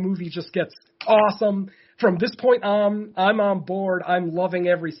is where the movie just gets awesome. From this point on, I'm on board. I'm loving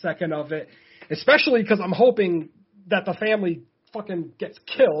every second of it, especially because I'm hoping that the family fucking gets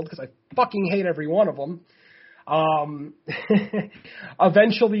killed, because I fucking hate every one of them.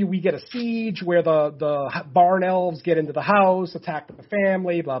 Eventually we get a siege where the barn elves get into the house, attack the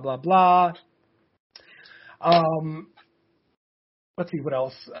family, blah, blah, blah. Let's see what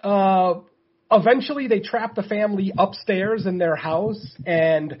else. Eventually they trap the family upstairs in their house,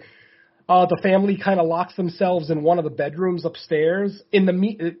 and the family kind of locks themselves in one of the bedrooms upstairs. In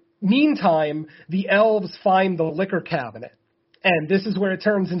the meantime, the elves find the liquor cabinet, and this is where it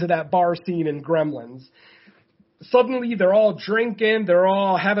turns into that bar scene in Gremlins. Suddenly, they're all drinking. They're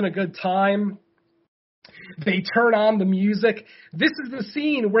all having a good time. They turn on the music. This is the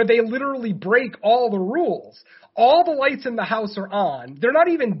scene where they literally break all the rules. All the lights in the house are on. They're not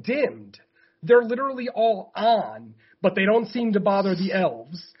even dimmed. They're literally all on, but they don't seem to bother the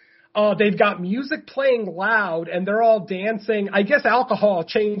elves. They've got music playing loud, and they're all dancing. I guess alcohol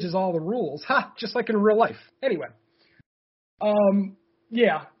changes all the rules. Ha! Just like in real life. Anyway.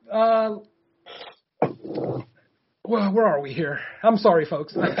 Yeah. Well, where are we here? I'm sorry,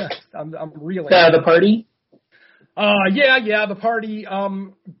 folks. I'm reeling. The party? Yeah, the party.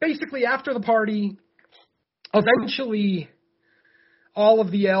 Basically, after the party, eventually, all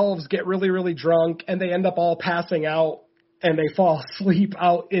of the elves get really, really drunk, and they end up all passing out, and they fall asleep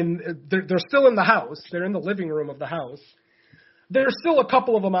out in. They're still in the house. They're in the living room of the house. There's still a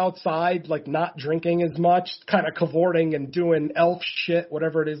couple of them outside, like not drinking as much, kind of cavorting and doing elf shit,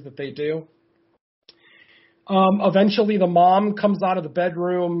 whatever it is that they do. Eventually, the mom comes out of the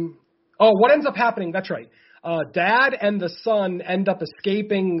bedroom. Oh, what ends up happening? That's right. Dad and the son end up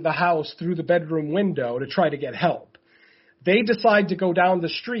escaping the house through the bedroom window to try to get help. They decide to go down the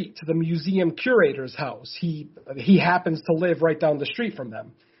street to the museum curator's house. He happens to live right down the street from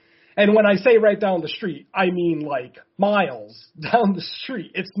them. And when I say right down the street, I mean like miles down the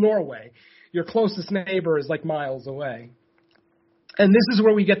street. It's Norway. Your closest neighbor is like miles away. And this is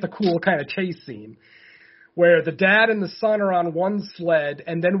where we get the cool kind of chase scene, where the dad and the son are on one sled,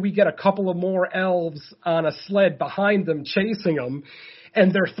 and then we get a couple of more elves on a sled behind them chasing them,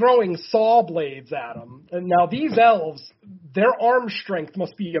 and they're throwing saw blades at them. And now these elves, their arm strength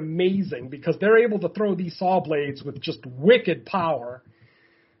must be amazing, because they're able to throw these saw blades with just wicked power,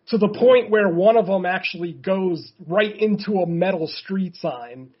 to the point where one of them actually goes right into a metal street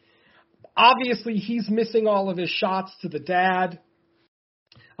sign. Obviously, he's missing all of his shots to the dad.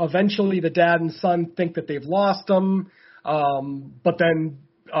 Eventually, the dad and son think that they've lost him, but then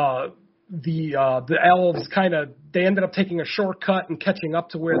the elves they ended up taking a shortcut and catching up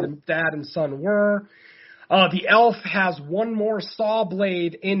to where the dad and son were. The elf has one more saw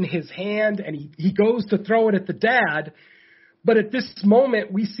blade in his hand, and he goes to throw it at the dad. But at this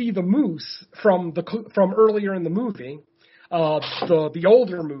moment, we see the moose from earlier in the movie. the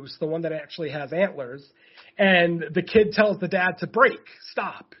older moose, the one that actually has antlers. And the kid tells the dad to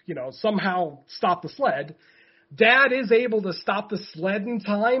stop, somehow stop the sled. Dad is able to stop the sled in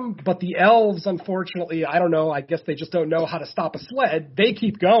time, but the elves, unfortunately, I don't know, I guess they just don't know how to stop a sled. They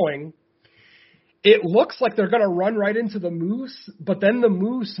keep going. It looks like they're going to run right into the moose, but then the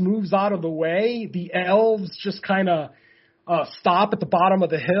moose moves out of the way. The elves just kind of stop at the bottom of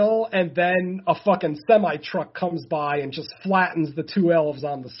the hill, and then a fucking semi-truck comes by and just flattens the two elves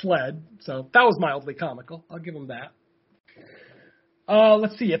on the sled. So that was mildly comical. I'll give them that.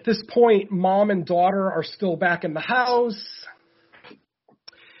 Let's see. At this point, mom and daughter are still back in the house.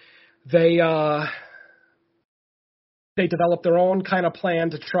 They develop their own kind of plan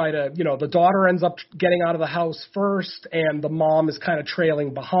to try to, the daughter ends up getting out of the house first, and the mom is kind of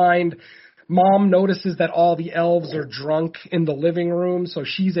trailing behind. Mom notices that all the elves are drunk in the living room, so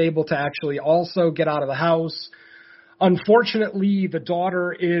she's able to actually also get out of the house. Unfortunately, the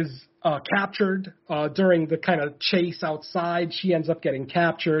daughter is captured during the kind of chase outside. She ends up getting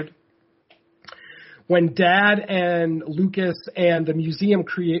captured. When Dad and Lucas and the museum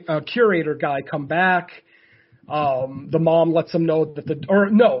curator guy come back, the mom lets them know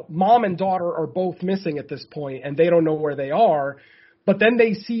that mom and daughter are both missing at this point, and they don't know where they are. But then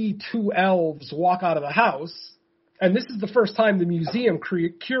they see two elves walk out of the house, and this is the first time the museum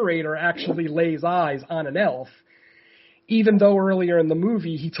curator actually lays eyes on an elf, even though earlier in the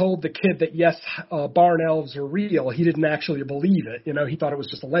movie he told the kid that, yes, barn elves are real. He didn't actually believe it. He thought it was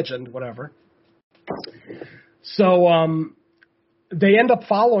just a legend, whatever. So they end up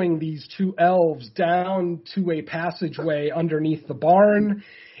following these two elves down to a passageway underneath the barn.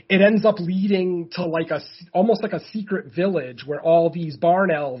 It ends up leading to almost like a secret village where all these barn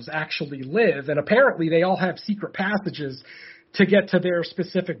elves actually live. And apparently they all have secret passages to get to their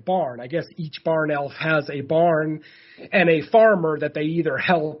specific barn. I guess each barn elf has a barn and a farmer that they either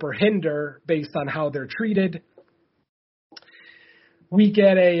help or hinder based on how they're treated. We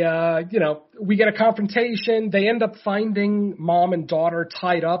get a confrontation. They end up finding mom and daughter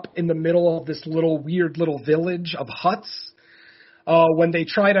tied up in the middle of this weird little village of huts. When they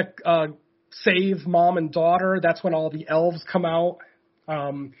try to save mom and daughter, that's when all the elves come out.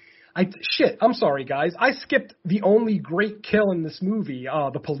 I'm sorry, guys. I skipped the only great kill in this movie,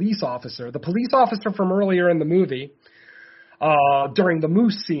 the police officer. The police officer from earlier in the movie, during the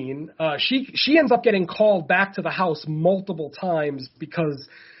moose scene, she ends up getting called back to the house multiple times because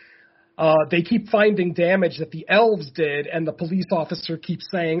they keep finding damage that the elves did, and the police officer keeps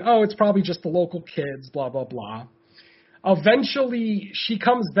saying, oh, it's probably just the local kids, blah, blah, blah. Eventually, she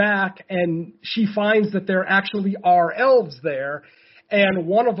comes back, and she finds that there actually are elves there, and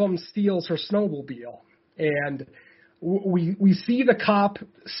one of them steals her snowmobile. And we see the cop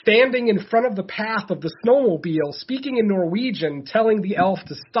standing in front of the path of the snowmobile, speaking in Norwegian, telling the elf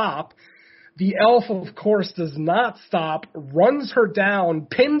to stop. The elf, of course, does not stop, runs her down,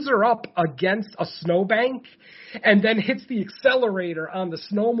 pins her up against a snowbank, and then hits the accelerator on the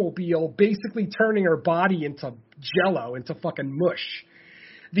snowmobile, basically turning her body into jello, into fucking mush.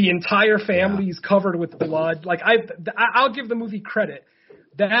 The entire family is covered with blood. I'll give the movie credit.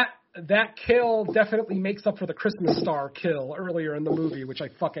 That kill definitely makes up for the Christmas star kill earlier in the movie, which I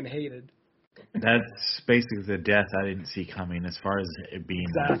fucking hated. That's basically the death I didn't see coming as far as it being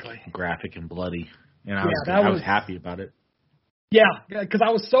graphic and bloody. And I was happy about it. Yeah, because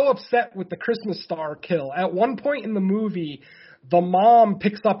I was so upset with the Christmas star kill. At one point in the movie, the mom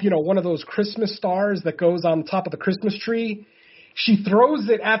picks up, one of those Christmas stars that goes on top of the Christmas tree. She throws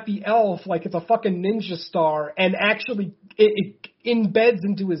it at the elf like it's a fucking ninja star, and actually it embeds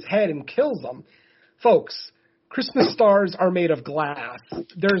into his head and kills him. Folks, Christmas stars are made of glass.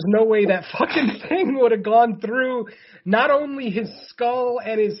 There's no way that fucking thing would have gone through not only his skull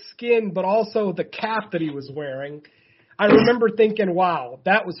and his skin, but also the cap that he was wearing. I remember thinking, wow,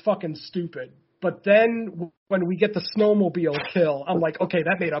 that was fucking stupid. But then when we get the snowmobile kill, I'm like, okay,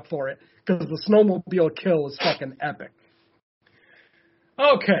 that made up for it, because the snowmobile kill is fucking epic.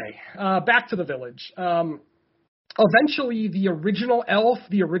 Okay, back to the village. Eventually, the original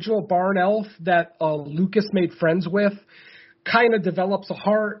barn elf that Lucas made friends with, kind of develops a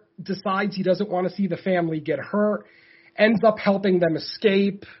heart, decides he doesn't want to see the family get hurt, ends up helping them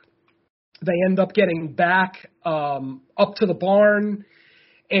escape. They end up getting back up to the barn,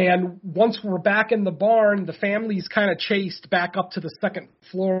 and once we're back in the barn, the family's kind of chased back up to the second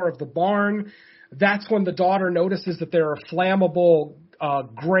floor of the barn. That's when the daughter notices that there are flammable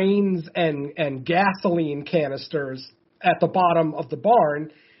grains and gasoline canisters at the bottom of the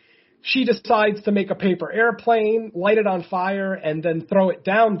barn. She decides to make a paper airplane, light it on fire, and then throw it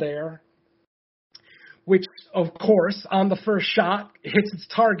down there. which, of course, on the first shot, hits its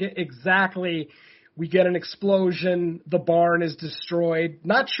target exactly. We get an explosion. The barn is destroyed.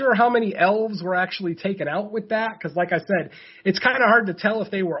 Not sure how many elves were actually taken out with that, because like I said, it's kind of hard to tell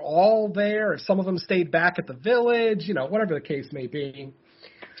if they were all there, if some of them stayed back at the village, whatever the case may be.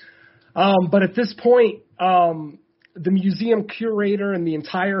 But at this point, the museum curator and the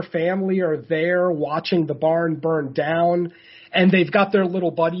entire family are there watching the barn burn down, and they've got their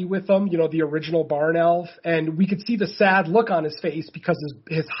little buddy with them, the original barn elf, and we could see the sad look on his face because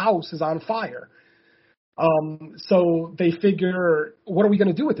his house is on fire. So they figure, what are we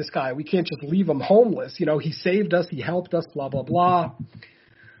going to do with this guy? We can't just leave him homeless. He saved us, he helped us, blah, blah, blah.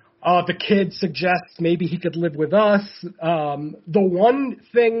 The kid suggests maybe he could live with us. The one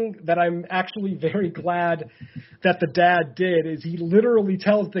thing that I'm actually very glad that the dad did is he literally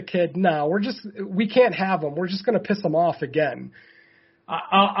tells the kid, no, we can't have him. We're just going to piss him off again.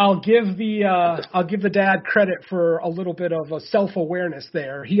 I'll give the dad credit for a little bit of a self-awareness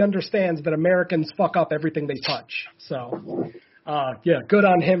there. He understands that Americans fuck up everything they touch. So, good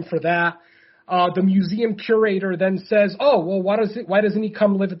on him for that. The museum curator then says, oh, well, why doesn't he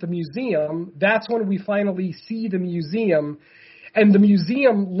come live at the museum? That's when we finally see the museum. And the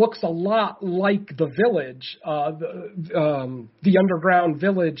museum looks a lot like the village, the underground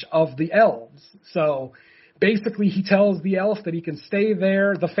village of the elves. So basically he tells the elf that he can stay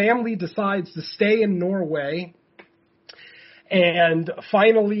there. The family decides to stay in Norway. And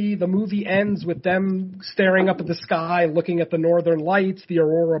finally, the movie ends with them staring up at the sky, looking at the northern lights, the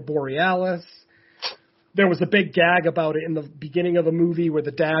aurora borealis. There was a big gag about it in the beginning of the movie where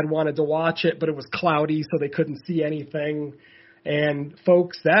the dad wanted to watch it, but it was cloudy, so they couldn't see anything. And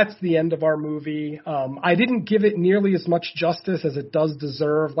folks, that's the end of our movie. I didn't give it nearly as much justice as it does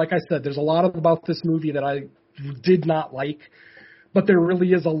deserve. Like I said, there's a lot about this movie that I did not like, but there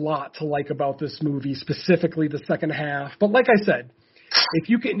really is a lot to like about this movie, specifically the second half. But like I said, if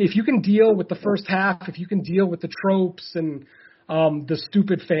you can deal with the first half, if you can deal with the tropes and the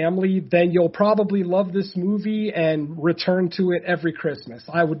stupid family, then you'll probably love this movie and return to it every Christmas.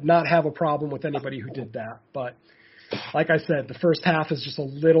 I would not have a problem with anybody who did that. But like I said, the first half is just a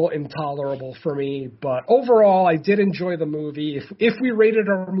little intolerable for me. But overall, I did enjoy the movie. If we rated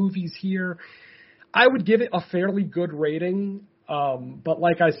our movies here, I would give it a fairly good rating. But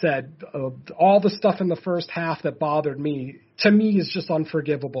like I said, all the stuff in the first half that bothered me, to me, is just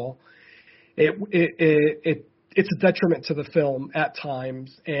unforgivable. It's a detriment to the film at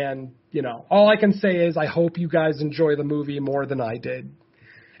times. And, all I can say is I hope you guys enjoy the movie more than I did.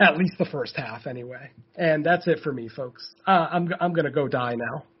 At least the first half, anyway. And that's it for me, folks. I'm going to go die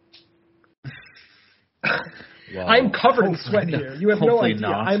now. Well, I'm covered in sweat here. You have no idea.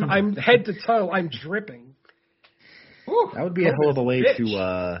 Not. I'm head to toe. I'm dripping. That would be a hell of a way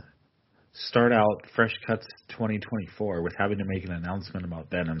to start out Fresh Cuts 2024 with having to make an announcement about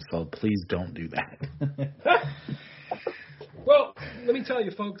Venom, so please don't do that. Well, let me tell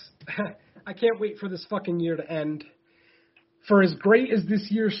you, folks, I can't wait for this fucking year to end. For as great as this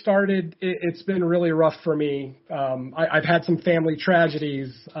year started, it's been really rough for me. I've had some family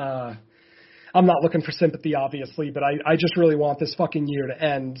tragedies. I'm not looking for sympathy, obviously, but I just really want this fucking year to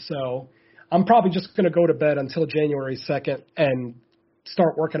end. So I'm probably just going to go to bed until January 2nd and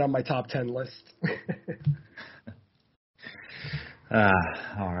start working on my top 10 list.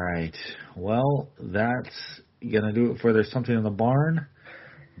 All right. Well, that's going to do it for There's Something in the Barn.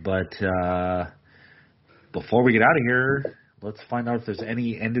 But before we get out of here, let's find out if there's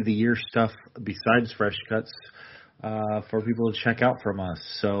any end-of-the-year stuff besides Fresh Cuts for people to check out from us.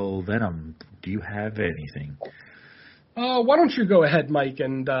 So, Venom, do you have anything? Why don't you go ahead, Mike,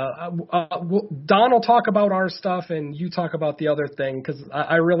 and Don will talk about our stuff, and you talk about the other thing, because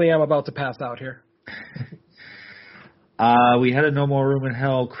I really am about to pass out here. We had a No More Room in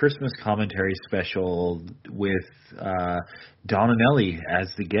Hell Christmas commentary special with Don and Ellie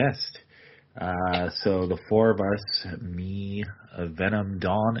as the guest. So the four of us, me, Venom,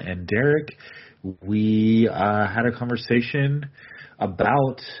 Don, and Derek, we had a conversation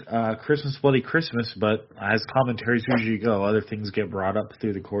about Christmas Bloody Christmas, but as commentaries usually go, other things get brought up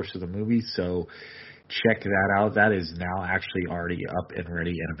through the course of the movie, so check that out. That is now actually already up and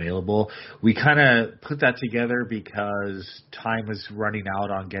ready and available. We kind of put that together because time was running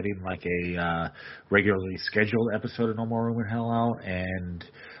out on getting like a regularly scheduled episode of No More Room in Hell out, and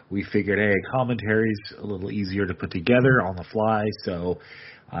we figured, hey, commentary's a little easier to put together on the fly, so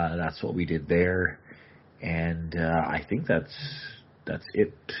that's what we did there. And I think that's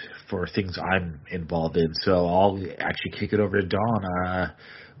it for things I'm involved in. So I'll actually kick it over to Dawn.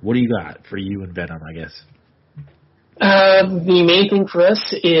 What do you got for you and Venom, I guess? The main thing for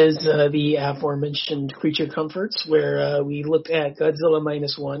us is the aforementioned Creature Comforts, where we looked at Godzilla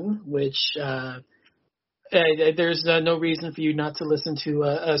 -1, which there's no reason for you not to listen to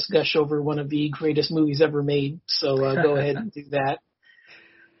us gush over one of the greatest movies ever made. So go ahead and do that.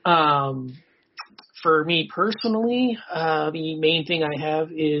 For me personally, the main thing I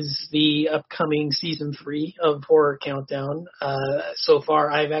have is the upcoming season 3 of Horror Countdown. So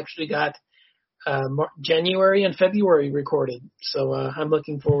far, I've actually got January and February recorded. So I'm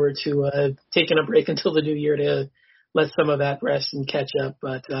looking forward to taking a break until the new year to let some of that rest and catch up.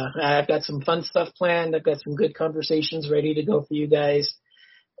 But I've got some fun stuff planned. I've got some good conversations ready to go for you guys.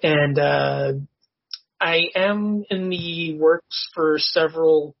 And I am in the works for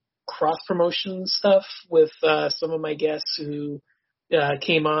several cross-promotion stuff with some of my guests who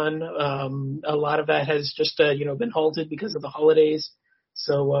came on. A lot of that has just been halted because of the holidays.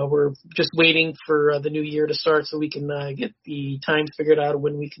 So we're just waiting for the new year to start so we can get the times figured out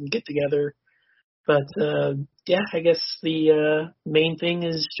when we can get together. But I guess the main thing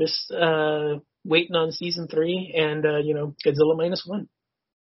is just waiting on season 3 and Godzilla -1.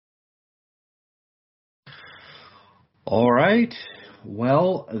 All right.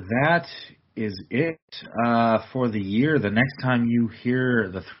 Well, that is it for the year. The next time you hear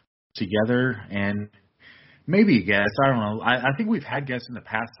the together, and maybe a guest, I don't know. I think we've had guests in the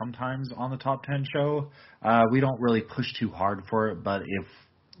past sometimes on the Top 10 show. We don't really push too hard for it, but if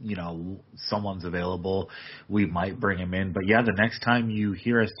someone's available, we might bring him in. But yeah, the next time you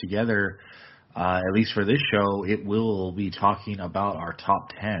hear us together, at least for this show, it will be talking about our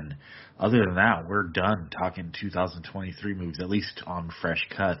top 10. Other than that, we're done talking 2023 movies, at least on Fresh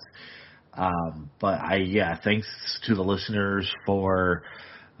Cuts. But thanks to the listeners for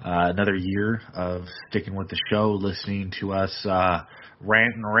another year of sticking with the show, listening to us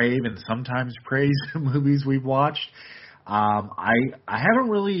rant and rave and sometimes praise the movies we've watched. I haven't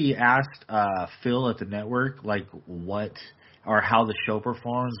really asked Phil at the network like what or how the show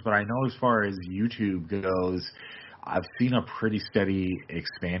performs, but I know as far as YouTube goes, I've seen a pretty steady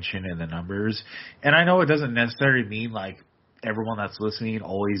expansion in the numbers. And I know it doesn't necessarily mean like everyone that's listening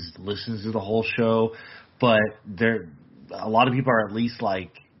always listens to the whole show, but a lot of people are at least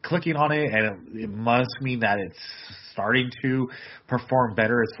like clicking on it, and it must mean that it's starting to perform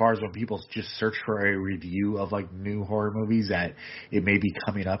better as far as when people just search for a review of like new horror movies, that it may be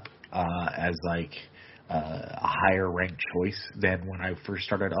coming up as like a higher ranked choice than when I first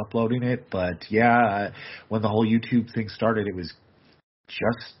started uploading it. But when the whole YouTube thing started, it was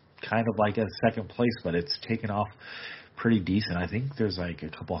just kind of like a second place, but it's taken off pretty decent. I think there's like a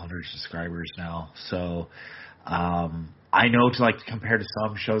couple hundred subscribers now. So I know to like compare to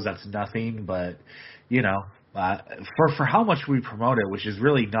some shows that's nothing, but for how much we promote it, which is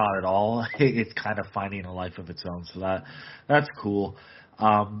really not at all, it's kind of finding a life of its own. So that's cool.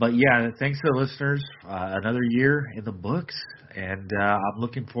 But thanks to the listeners. Another year in the books, and I'm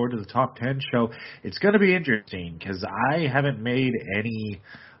looking forward to the top 10 show. It's going to be interesting because I haven't made any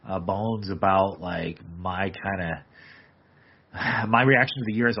bones about like my reaction to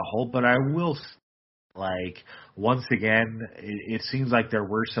the year as a whole, but I will. Like, once again, it seems like there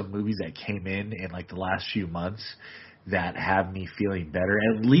were some movies that came in like the last few months that have me feeling better.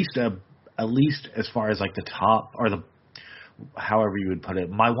 At least as far as like the top, or the however you would put it,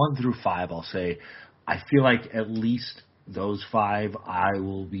 my 1 through 5, I'll say, I feel like at least those 5 I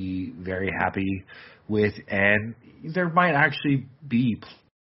will be very happy with, and there might actually be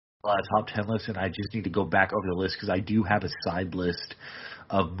a top 10 list, and I just need to go back over the list because I do have a side list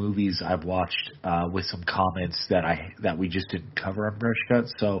of movies I've watched with some comments that we just didn't cover on Fresh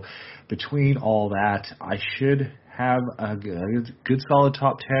Cuts. So between all that, I should have a good solid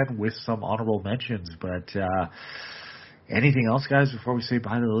top 10 with some honorable mentions. But anything else, guys, before we say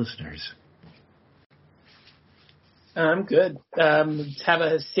bye to the listeners? I'm good. Have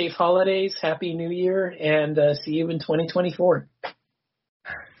a safe holidays, Happy New Year, and see you in 2024.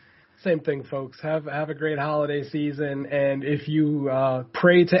 Same thing, folks. Have a great holiday season, and if you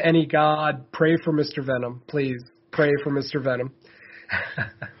pray to any god, pray for Mr. Venom. Please pray for Mr. Venom.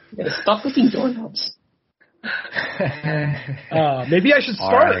 Stop licking doorknobs. Maybe I should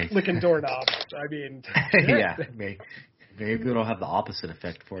start licking doorknobs. I mean, maybe it'll have the opposite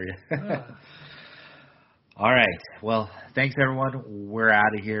effect for you. All right. Well, thanks everyone. We're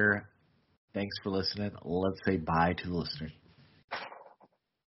out of here. Thanks for listening. Let's say bye to the listeners.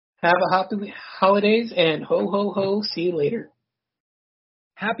 Have a happy holidays, and ho, ho, ho, see you later.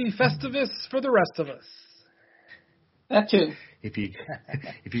 Happy Festivus for the rest of us. That too. If you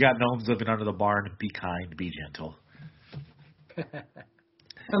got gnomes living under the barn, be kind, be gentle.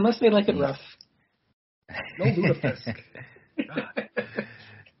 Unless they like it rough. No lutefisk.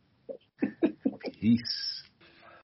 Peace.